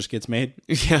Tetris gets made.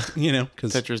 Yeah.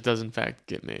 Because Tetris does in fact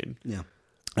get made. Yeah.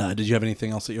 Did you have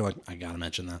anything else that you're like, I got to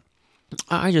mention that?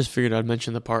 I just figured I'd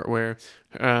mention the part where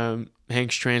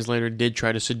Hank's translator did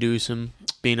try to seduce him,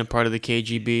 being a part of the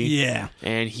KGB. Yeah.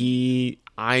 And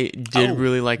I did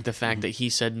really like the fact that he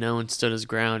said no and stood his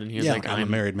ground, and he was like, I'm a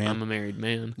married man. I'm a married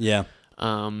man. Yeah.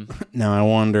 Now I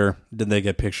wonder, did they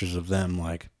get pictures of them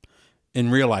like in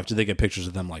real life? Did they get pictures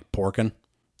of them like porking?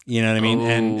 You know what I mean?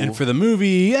 And for the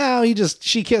movie,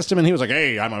 she kissed him and he was like,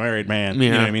 "Hey, I'm a married man." Yeah.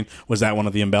 You know what I mean? Was that one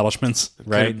of the embellishments?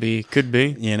 Right? Could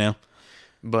be.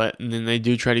 But and then they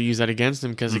do try to use that against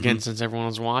him because, again, since everyone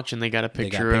was watching, they got a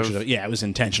picture of... Yeah, it was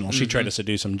intentional. She tried to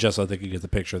seduce him just so they could get the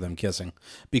picture of them kissing.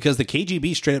 Because the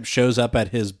KGB straight up shows up at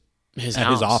his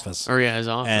office. Or, his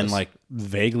office. And, like,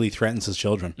 vaguely threatens his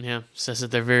children. Yeah, says that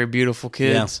they're very beautiful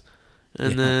kids. Yeah.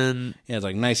 And then... Yeah, it's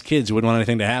like, nice kids. You wouldn't want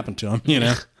anything to happen to them, you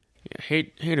know? Yeah,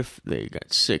 hate if they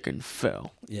got sick and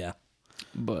fell. Yeah.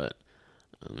 But,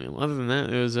 I mean, other than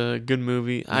that, it was a good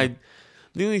movie. Yeah.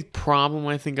 The only problem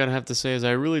I think I'd have to say is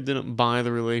I really didn't buy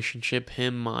the relationship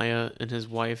him, Maya, and his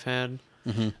wife had.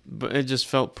 But it just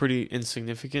felt pretty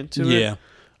insignificant to it. Yeah.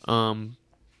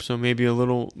 So maybe a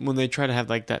little... When they try to have,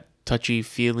 like, that touchy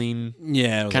feeling...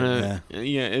 Yeah. Kind of...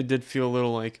 Yeah, it did feel a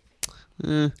little like...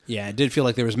 Yeah, it did feel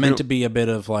like there was meant to be a bit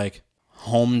of, like...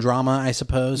 home drama, I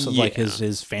suppose, of like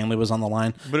his family was on the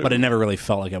line, but it never really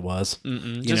felt like it was.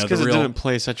 Just because it didn't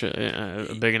play such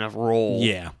a big enough role.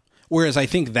 Yeah. Whereas I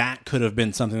think that could have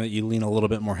been something that you lean a little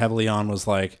bit more heavily on was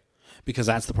like, because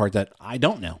that's the part that I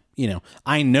don't know. You know,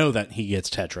 I know that he gets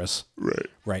Tetris.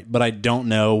 Right. But I don't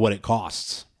know what it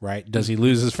costs. Right. Does he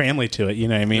lose his family to it? You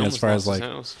know what I mean? As far as like,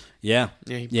 yeah.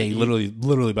 He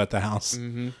literally bought the house.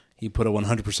 He put a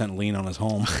 100% lien on his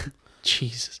home.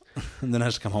 Jesus. And then I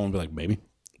just come home and be like, baby,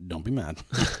 don't be mad.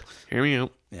 Hear me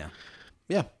out. Yeah.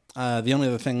 Yeah. The only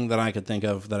other thing that I could think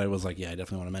of that I was like, yeah, I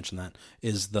definitely want to mention that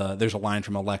is there's a line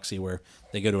from Alexi where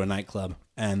they go to a nightclub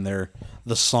and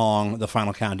the song, The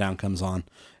Final Countdown comes on.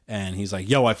 And he's like,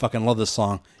 yo, I fucking love this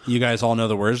song. You guys all know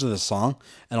the words of this song.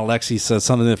 And Alexi says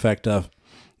something to the effect of,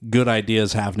 good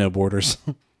ideas have no borders.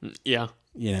 Yeah.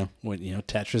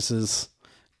 Tetris is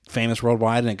famous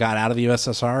worldwide and it got out of the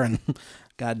USSR and...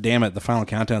 God damn it, The Final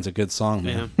Countdown's a good song,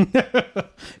 man.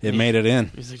 It made it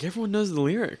in. He's like, everyone knows the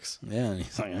lyrics. Yeah, and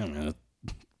he's like,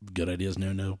 good ideas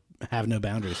have no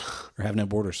boundaries or have no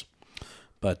borders.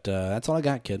 But that's all I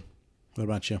got, kid. What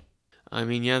about you? I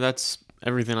mean, yeah, that's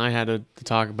everything I had to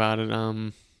talk about it.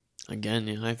 Again,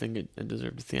 yeah, I think it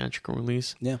deserved a theatrical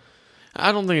release. Yeah.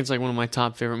 I don't think it's like one of my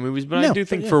top favorite movies, but I do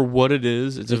think for what it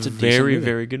is, it's a very,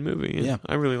 very good movie. Yeah.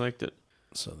 I really liked it.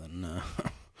 So then...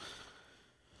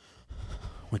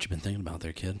 What you been thinking about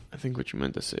there, kid? I think what you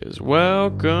meant to say is,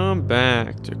 welcome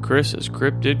back to Chris's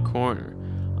Cryptid Corner.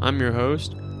 I'm your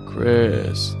host,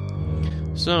 Chris.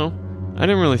 So, I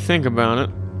didn't really think about it,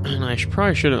 and I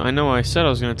probably should have. I know I said I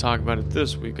was going to talk about it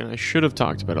this week, and I should have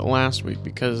talked about it last week,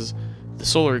 because the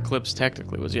solar eclipse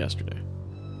technically was yesterday.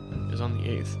 It was on the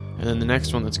 8th. And then the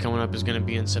next one that's coming up is going to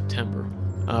be in September.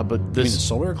 But this... You mean a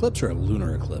solar eclipse or a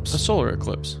lunar eclipse? A solar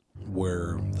eclipse.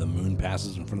 Where the moon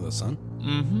passes in front of the sun?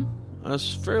 Mm-hmm. I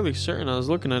was fairly certain. I was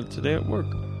looking at it today at work.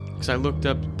 Because I looked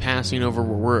up passing over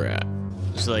where we're at.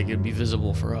 So like it'd be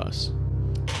visible for us.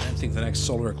 I didn't think the next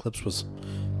solar eclipse was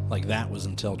like that was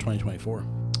until 2024.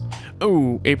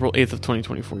 Oh, April 8th of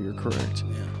 2024. You're correct.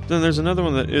 Yeah. Then there's another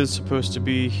one that is supposed to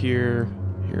be here.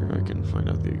 Here, I can find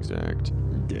out the exact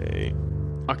day.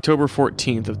 October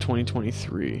 14th of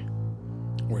 2023.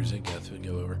 Where does it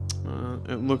go over?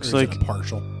 It looks like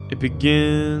partial. It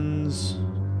begins...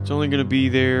 It's only going to be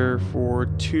there for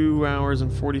 2 hours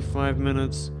and 45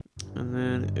 minutes. And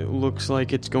then it looks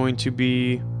like it's going to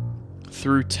be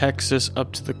through Texas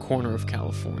up to the corner of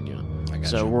California.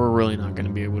 So we're really not going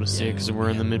to be able to see it because we're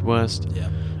in the Midwest. Yeah.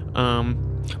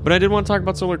 But I did want to talk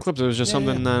about solar eclipse. It was just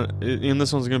something that, and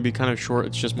this one's going to be kind of short.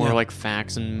 It's just more like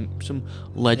facts and some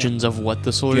legends of what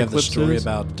the solar eclipse is. Do you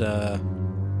have the story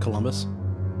about Columbus?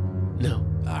 No.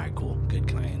 All right, cool. Good.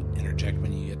 Can I interject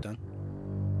when you get done?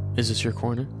 Is this your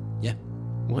corner? Yeah.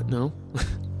 What? No.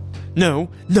 No,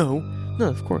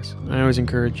 of course. I always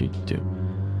encourage you to.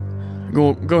 Go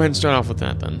ahead and start off with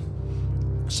that then.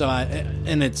 So, I'm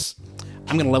going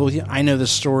to level with you. I know the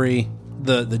story,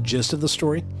 the gist of the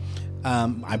story.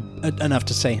 Enough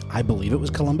to say I believe it was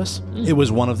Columbus. It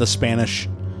was one of the Spanish,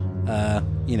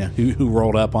 who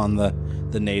rolled up on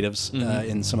the natives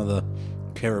in some of the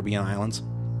Caribbean islands.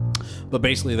 But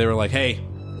basically they were like, hey,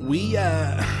 we,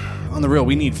 on the real,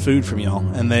 we need food from y'all.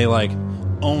 And they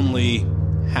only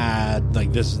had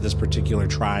this particular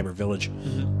tribe or village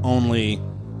only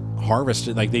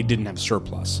harvested, they didn't have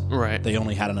surplus. Right. They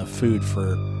only had enough food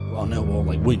for,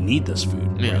 we need this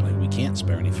food. Yeah. Right? We can't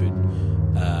spare any food.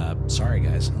 Sorry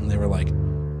guys. And they were like,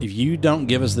 if you don't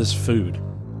give us this food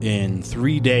in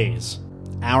 3 days,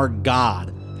 our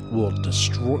God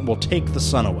will take the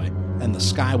sun away and the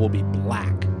sky will be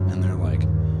black. And they're like,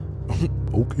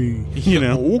 okay,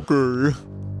 okay.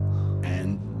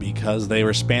 And because they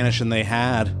were Spanish and they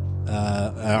had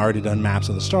already done maps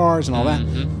of the stars and all that,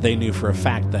 they knew for a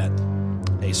fact that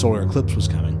a solar eclipse was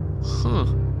coming. Huh.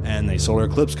 And a solar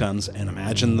eclipse comes, and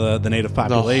imagine the native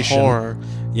population. The horror.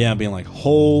 Yeah, being like,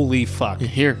 holy fuck.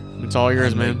 Here, It's all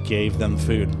yours, and man. They gave them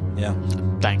food. Yeah.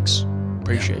 Thanks.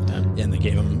 Appreciate that. And they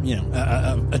gave them,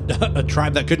 a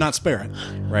tribe that could not spare it,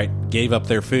 right? Gave up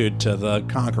their food to the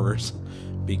conquerors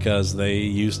because they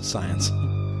used science.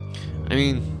 I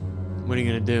mean, what are you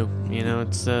going to do?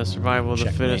 It's survival of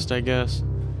the fittest, I guess.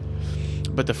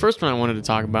 But the first one I wanted to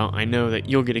talk about, I know that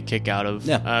you'll get a kick out of.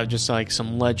 Yeah. Just like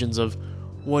some legends of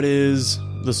what is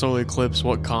the solar eclipse,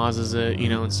 what causes it,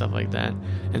 and stuff like that.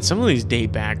 And some of these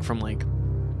date back from like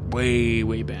way,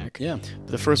 way back. Yeah.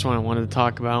 The first one I wanted to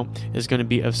talk about is going to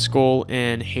be of Skoll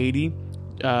and Haiti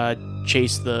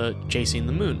chasing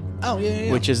the moon. Oh,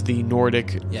 yeah. Which is the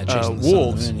Nordic chasing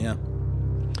wolves. The moon,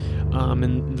 yeah.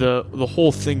 And the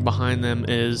whole thing behind them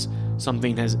is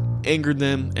something has angered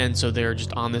them, and so they're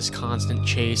just on this constant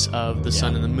chase of the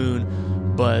sun and the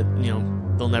moon, but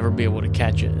they'll never be able to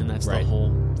catch it, and that's the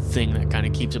whole thing that kind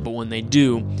of keeps it. But when they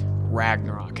do,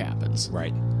 Ragnarok happens.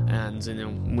 Right.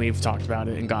 And we've talked about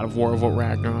it in God of War of what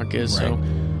Ragnarok is, so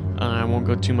I won't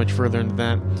go too much further into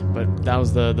that. But that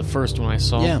was the first one I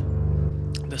saw. Yeah.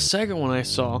 The second one I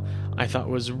saw, I thought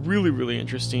was really, really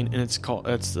interesting, and it's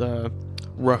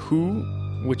Rahu,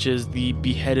 which is the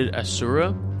beheaded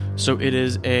Asura. So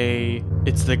it's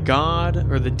the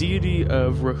god or the deity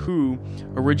of Rahu,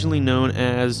 originally known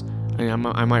as, I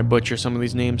might butcher some of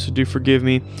these names, so do forgive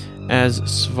me, as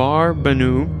Svar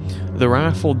Banu. The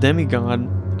wrathful demigod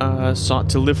sought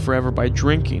to live forever by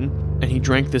drinking, and he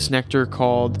drank this nectar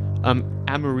called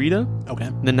Amrita,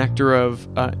 the nectar of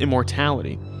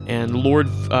immortality. And Lord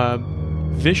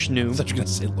Vishnu... I thought you were going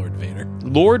to say Lord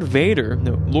Vader.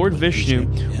 Lord Vishnu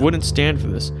wouldn't stand for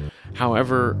this.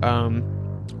 However,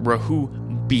 Rahu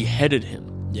beheaded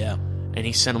him. Yeah. And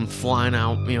he sent him flying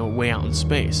out, way out in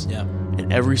space. Yeah.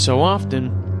 And every so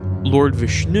often, Lord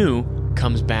Vishnu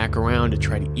comes back around to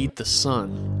try to eat the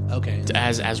sun. Okay.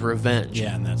 As revenge.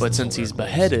 Yeah, and but since he's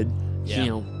beheaded,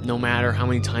 no matter how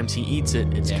many times he eats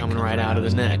it, it's coming right out of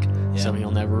the neck. Yeah. So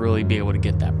he'll never really be able to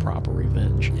get that proper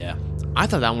revenge. Yeah. I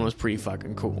thought that one was pretty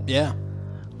fucking cool. Yeah.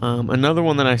 Another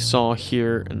one that I saw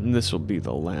here, and this will be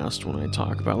the last one I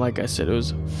talk about. Like I said, it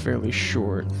was fairly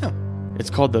short. Huh.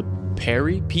 It's called the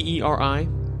Peri, P-E-R-I.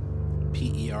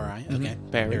 P-E-R-I? Okay.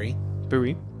 Peri.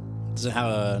 Does it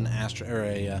have an accent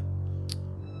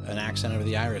over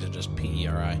the I, or is it just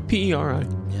P-E-R-I? P-E-R-I.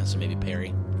 Yeah, so maybe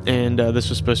Perry. And this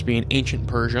was supposed to be in ancient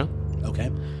Persia. Okay.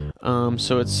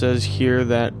 So it says here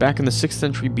that back in the 6th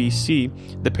century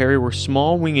BC, the Peri were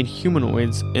small winged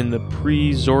humanoids in the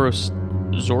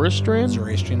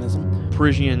Zoroastrianism?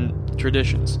 Parisian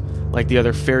traditions, like the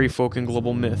other fairy folk in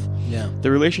global myth. Yeah.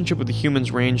 The relationship with the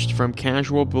humans ranged from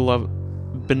casual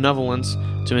benevolence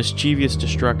to mischievous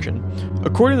destruction.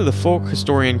 According to the folk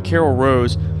historian Carol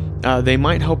Rose, they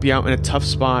might help you out in a tough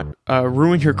spot,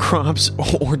 ruin your crops,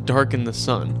 or darken the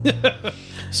sun.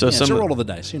 So it's a roll of the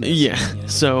dice. Who knows? Yeah.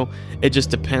 So it just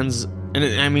depends.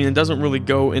 And it doesn't really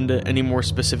go into any more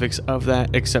specifics of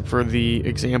that, except for the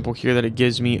example here that it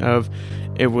gives me of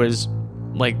it was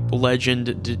like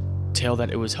legend to tell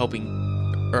that it was helping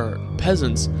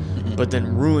peasants, but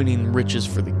then ruining riches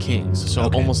for the kings. So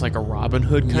almost like a Robin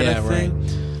Hood kind of thing.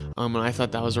 Right. And I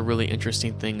thought that was a really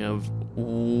interesting thing of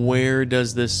where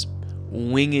does this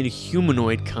winged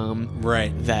humanoid come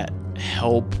that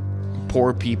help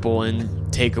poor people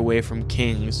and take away from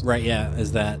kings. Right, yeah.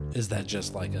 Is that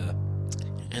just like a...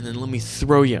 And then let me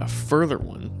throw you a further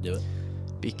one. Do it.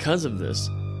 Because of this,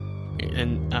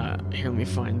 and here, let me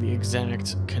find the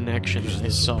exact connection I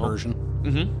saw. Persian?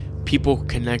 Mm-hmm. People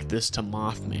connect this to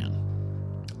Mothman.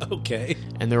 Okay.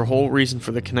 And their whole reason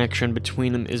for the connection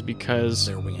between them is because...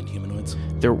 They're winged humanoids?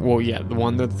 The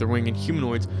one that they're winged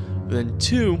humanoids. Then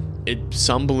two,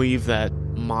 some believe that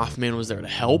Mothman was there to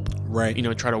help. Right.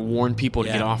 Try to warn people to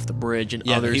get off the bridge, and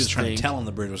others he was trying to tell them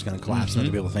the bridge was going to collapse, and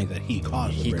other people think that he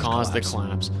caused the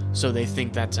collapse. So they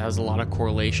think that has a lot of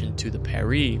correlation to the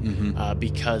Peri,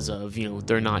 because of,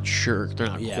 they're not sure. They're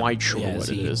not quite sure what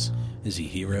it is. Is he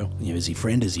hero? Is he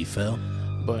friend? Is he foe?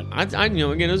 But I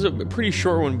again, it was a pretty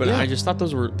short one, but I just thought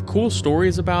those were cool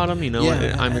stories about him.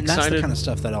 I'm excited. That's the kind of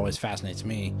stuff that always fascinates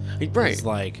me. Right. It's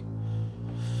like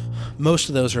most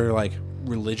of those are like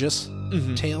religious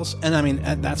tales, and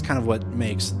that's kind of what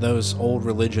makes those old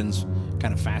religions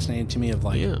kind of fascinating to me. Of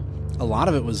like, a lot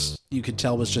of it was, you could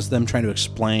tell, was just them trying to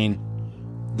explain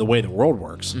the way the world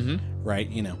works. Right?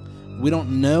 We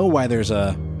don't know why there's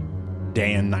a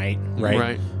day and night.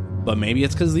 Right. But maybe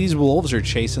it's because these wolves are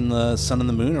chasing the sun and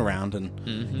the moon around, and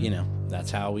that's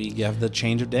how we have the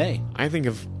change of day. I think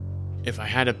if I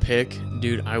had to pick,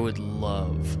 dude, I would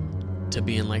love to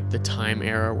be in like the time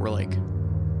era where like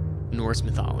Norse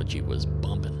mythology was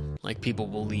bumping, like people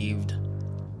believed.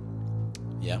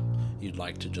 Yeah, you'd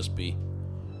like to just be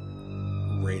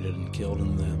raided and killed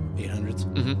in the 800s?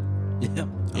 Mm-hmm. Yeah.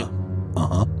 Yeah.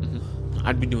 Uh-huh. Mm-hmm.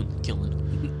 I'd be doing the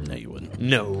killing. No, you wouldn't.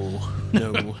 No.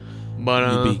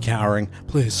 But You'd be cowering.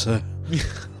 Please, sir.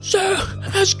 Sir,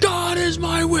 as God is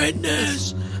my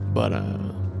witness. But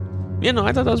yeah, no,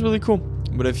 I thought that was really cool.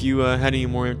 But if you had any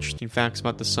more interesting facts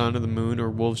about the sun or the moon or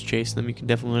wolves chasing them, you can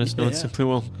definitely let us know. It's simply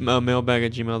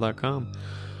mailbag@gmail.com.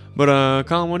 But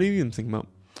Colin, what do you even think about?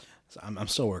 So I'm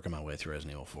still working my way through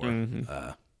Resident Evil 4. Mm-hmm.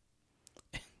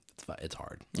 It's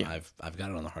hard. Yeah. I've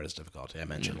got it on the hardest difficulty I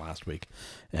mentioned last week,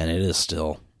 and it is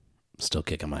still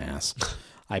kicking my ass.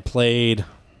 I played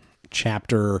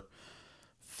chapter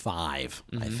 5,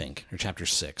 I think, or chapter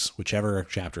 6, whichever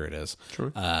chapter it is.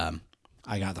 Sure.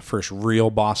 I got the first real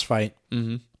boss fight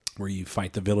where you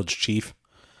fight the village chief.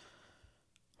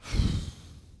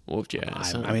 Whooped your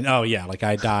ass. I mean, oh yeah, like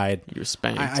I died. You were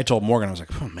spanked. I told Morgan, I was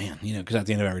like, oh man, because at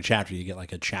the end of every chapter you get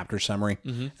like a chapter summary,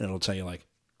 and it'll tell you like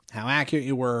how accurate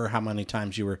you were, how many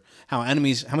times you were, how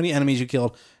many enemies you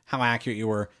killed, how accurate you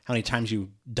were, how many times you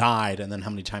died, and then how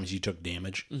many times you took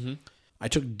damage. I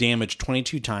took damage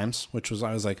 22 times,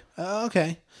 I was like, oh,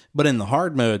 okay. But in the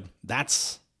hard mode,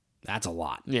 that's a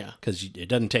lot. Yeah. Because it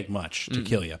doesn't take much to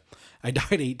kill you. I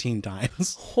died 18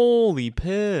 times. Holy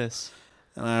piss.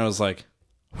 And I was like,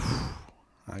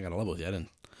 I got to level with you. I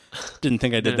didn't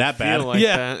think I did that bad. Like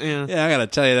yeah. that. Yeah, I got to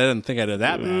tell you, I didn't think I did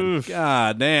that bad.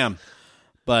 God damn.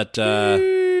 But I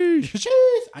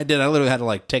did. I literally had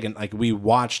to we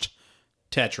watched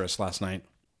Tetris last night.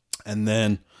 And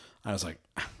then I was like,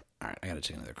 all right, I got to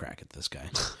take another crack at this guy.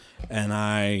 And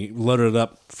I loaded it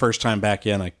up. First time back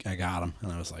in, I got him.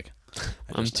 And I was like,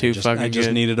 I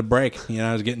just needed a break.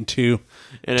 I was getting too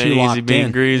easy being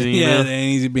in. greasy. Yeah, it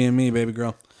ain't easy being me, baby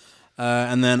girl.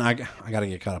 And then I got to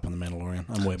get caught up on The Mandalorian.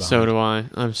 I'm way behind. So do I.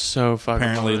 I'm so fucking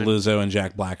Apparently, behind. Lizzo and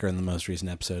Jack Black are in the most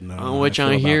recent episode. And I don't know which how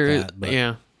I I feel hear about it. that, but,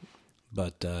 Yeah.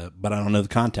 But I don't know the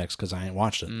context because I ain't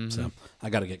watched it. So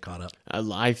I got to get caught up.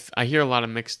 I hear a lot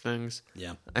of mixed things.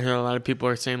 Yeah. I hear a lot of people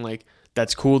are saying like,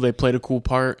 that's cool, they played a cool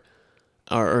part.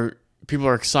 Or people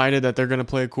are excited that they're going to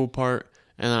play a cool part.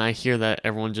 And then I hear that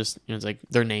everyone just, it's like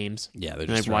their names. Yeah, they're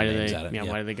just like, why do names they? at it. Yeah,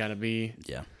 why do they got to be?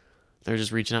 Yeah, they're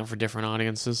just reaching out for different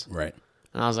audiences. Right.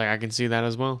 And I was like, I can see that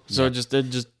as well. So it just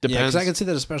depends. Yeah, because I can see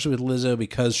that especially with Lizzo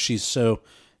because she's so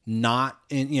not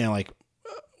in.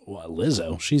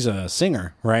 Lizzo, she's a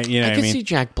singer, right? I can see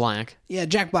Jack Black. Yeah,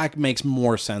 Jack Black makes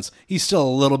more sense. He's still a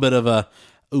little bit of a.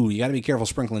 Ooh, you got to be careful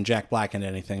sprinkling Jack Black into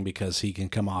anything because he can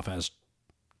come off as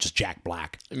just Jack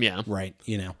Black. Yeah. Right.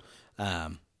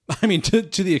 I mean, to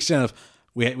the extent of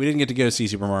we didn't get to go see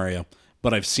Super Mario,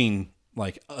 but I've seen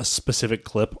like a specific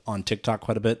clip on TikTok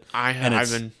quite a bit.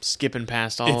 I've been skipping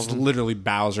past all of them. It's literally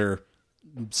Bowser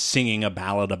singing a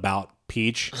ballad about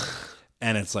Peach,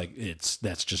 and it's like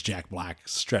that's just Jack Black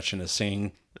stretching a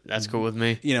sing. That's cool with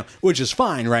me. Which is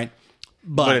fine, right?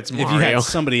 But it's if you Mario. had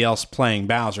somebody else playing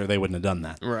Bowser, they wouldn't have done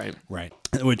that. Right. Right.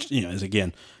 Which, is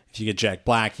again, if you get Jack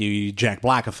Black, you Jack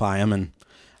Blackify him, and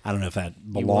I don't know if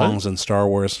that belongs in Star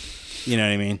Wars. You know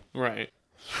what I mean? Right.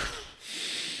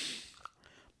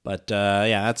 But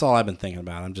yeah, that's all I've been thinking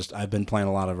about. I've been playing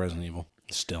a lot of Resident Evil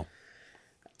still.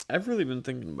 I've really been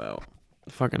thinking about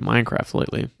fucking Minecraft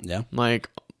lately. Yeah. Like,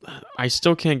 I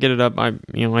still can't get it up. I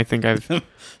think I've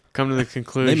come to the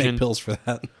conclusion. They make pills for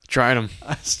that. Tried them.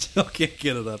 I still can't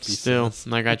get it up. Still,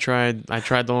 like I tried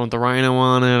the one with the rhino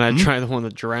on it. I tried the one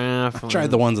with the giraffe. I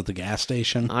tried the ones at the gas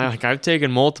station. I've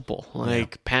taken multiple,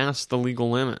 past the legal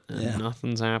limit, and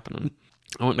nothing's happening.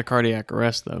 I went into cardiac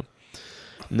arrest though.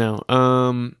 No,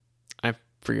 I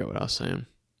forget what I was saying.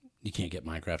 You can't get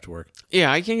Minecraft to work.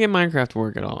 Yeah, I can't get Minecraft to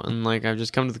work at all, and I've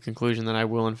just come to the conclusion that I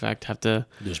will, in fact, have to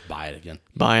just buy it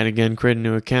again, create a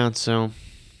new account. So,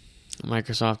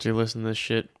 Microsoft, you listen to this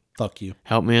shit. Fuck you.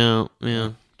 Help me out.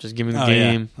 Yeah, just give me the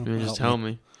game. Yeah. Just help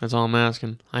me. That's all I'm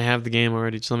asking. I have the game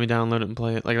already. Just let me download it and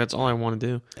play it. That's all I want to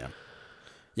do. Yeah.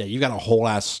 Yeah, you got a whole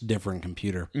ass different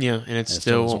computer. Yeah, and it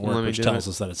still won't let me which do tells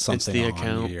it. us that it's something the on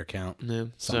account. your account. Yeah,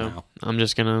 somehow. So I'm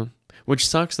just gonna, which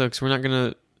sucks though, because we're not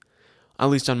gonna, at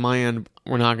least on my end,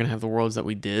 we're not gonna have the worlds that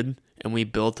we did, and we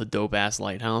built a dope ass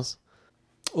lighthouse.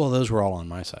 Well, those were all on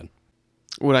my side.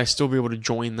 Would I still be able to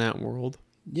join that world?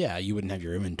 Yeah, you wouldn't have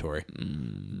your inventory,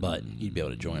 but you'd be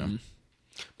able to join them.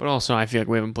 But also, I feel like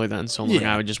we haven't played that in so long.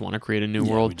 Yeah. I would just want to create a new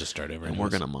world. We just start over, and we're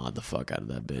gonna mod the fuck out of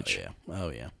that bitch. Oh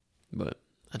yeah. But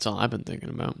that's all I've been thinking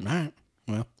about. All right.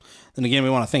 Well, then again, we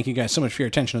want to thank you guys so much for your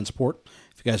attention and support.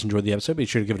 If you guys enjoyed the episode, be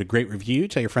sure to give it a great review.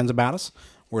 Tell your friends about us.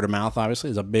 Word of mouth, obviously,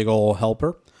 is a big old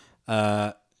helper.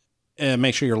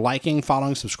 Make sure you're liking,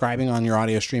 following, subscribing on your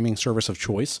audio streaming service of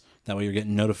choice. That way you're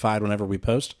getting notified whenever we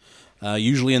post.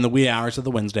 Usually in the wee hours of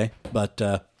the Wednesday, but,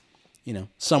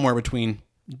 somewhere between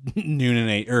noon and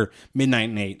 8 or midnight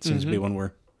and 8 seems to be when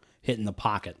we're hitting the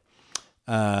pocket.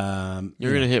 You're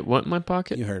gonna hit what in my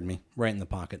pocket? You heard me, right in the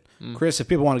pocket. Chris, if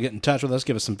people want to get in touch with us,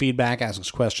 give us some feedback, ask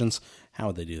us questions, how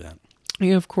would they do that?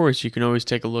 Yeah, of course. You can always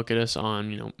take a look at us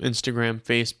on, Instagram,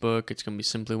 Facebook. It's going to be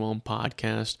Simply Whelmed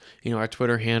Podcast. Our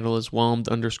Twitter handle is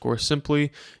whelmed_simply.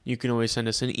 You can always send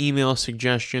us an email,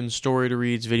 suggestions, story to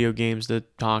reads, video games to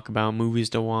talk about,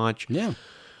 movies to watch. Yeah.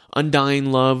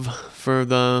 Undying love for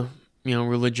the,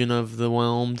 religion of the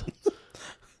whelmed.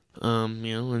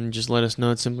 And just let us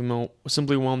know at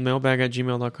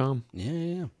simplywhelmedmailbag@gmail.com.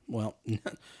 Yeah. Well,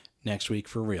 next week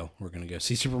for real, we're going to go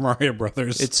see Super Mario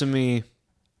Brothers. It's me.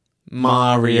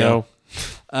 Mario.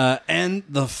 And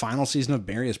the final season of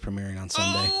Barry is premiering on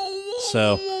Sunday.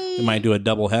 So we might do a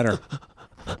double header.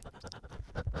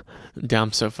 Dude,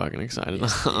 I'm so fucking excited.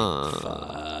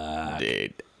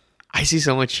 Dude. I see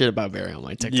so much shit about Barry on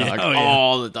my TikTok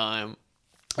all the time.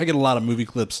 I get a lot of movie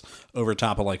clips over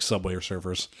top of like Subway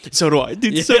surfers. So do I.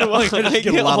 Dude, so do I. I just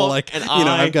get a lot of like,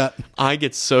 I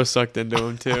get so sucked into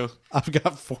them too. I've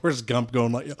got Forrest Gump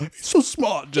going like, he's so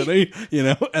smart, Jenny,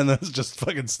 and then it's just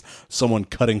fucking someone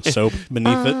cutting soap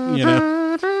beneath it,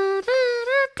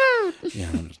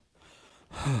 Yeah,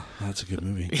 that's a good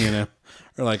movie,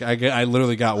 Or like I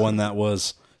literally got one that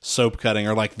was soap cutting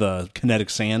or like the kinetic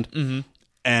sand,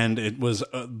 and it was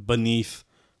beneath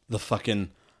the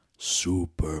fucking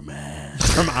Superman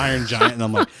from Iron Giant, and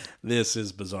I'm like, this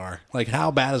is bizarre. Like, how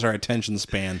bad is our attention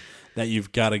span that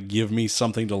you've got to give me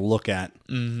something to look at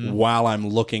while I'm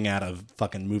looking at a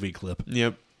fucking movie clip?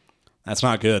 Yep. That's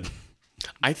not good.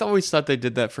 I always thought they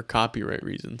did that for copyright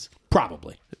reasons.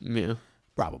 Probably. Yeah.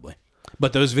 Probably.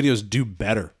 But those videos do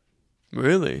better.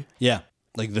 Really? Yeah.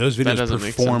 Like, those videos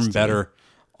perform better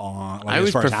on, like, as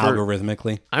far as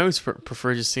algorithmically. I always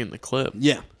prefer just seeing the clip.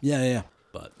 Yeah.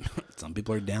 But some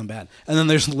people are down bad. And then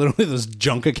there's literally those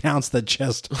junk accounts that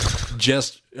just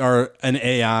are an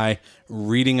AI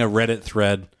reading a Reddit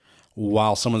thread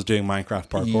while someone's doing Minecraft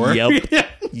parkour. Yep.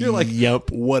 You're like,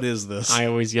 what is this? I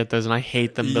always get those, and I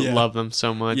hate them, but love them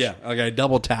so much. Yeah, like I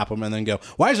double tap them and then go,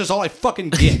 why is this all I fucking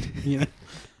get?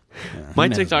 My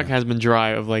TikTok has been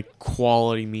dry of like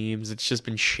quality memes. It's just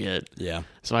been shit. Yeah.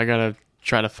 So I gotta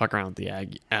try to fuck around with the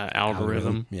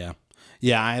algorithm. Yeah.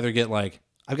 Yeah, I either get like,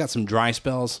 I've got some dry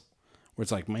spells where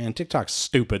it's like, man, TikTok's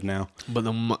stupid now. But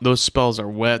those spells are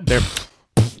wet. They're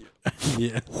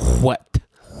wet.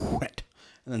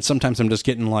 And then sometimes I'm just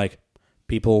getting like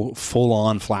people full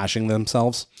on flashing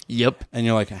themselves. Yep. And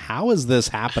you're like, how is this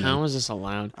happening? How is this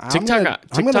allowed? I'm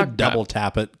going to double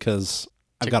tap it because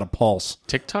I've got a pulse.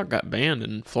 TikTok got banned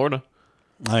in Florida.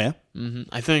 Oh, yeah? Mm-hmm.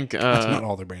 I think... that's not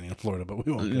all they're banning in Florida, but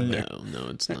we won't go there. No,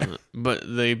 it's not.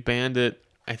 But they banned it,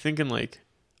 I think, in like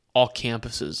all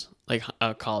campuses, like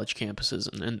college campuses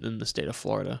in the state of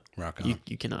Florida. Rock on.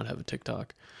 You cannot have a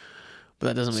TikTok. But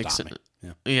that doesn't make sense.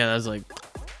 Yeah, that's like...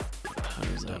 How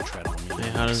does that tread on me?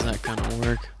 How does that kind of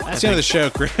work? That's the end of the show,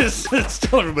 Chris. Let's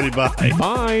tell everybody bye.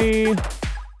 Bye.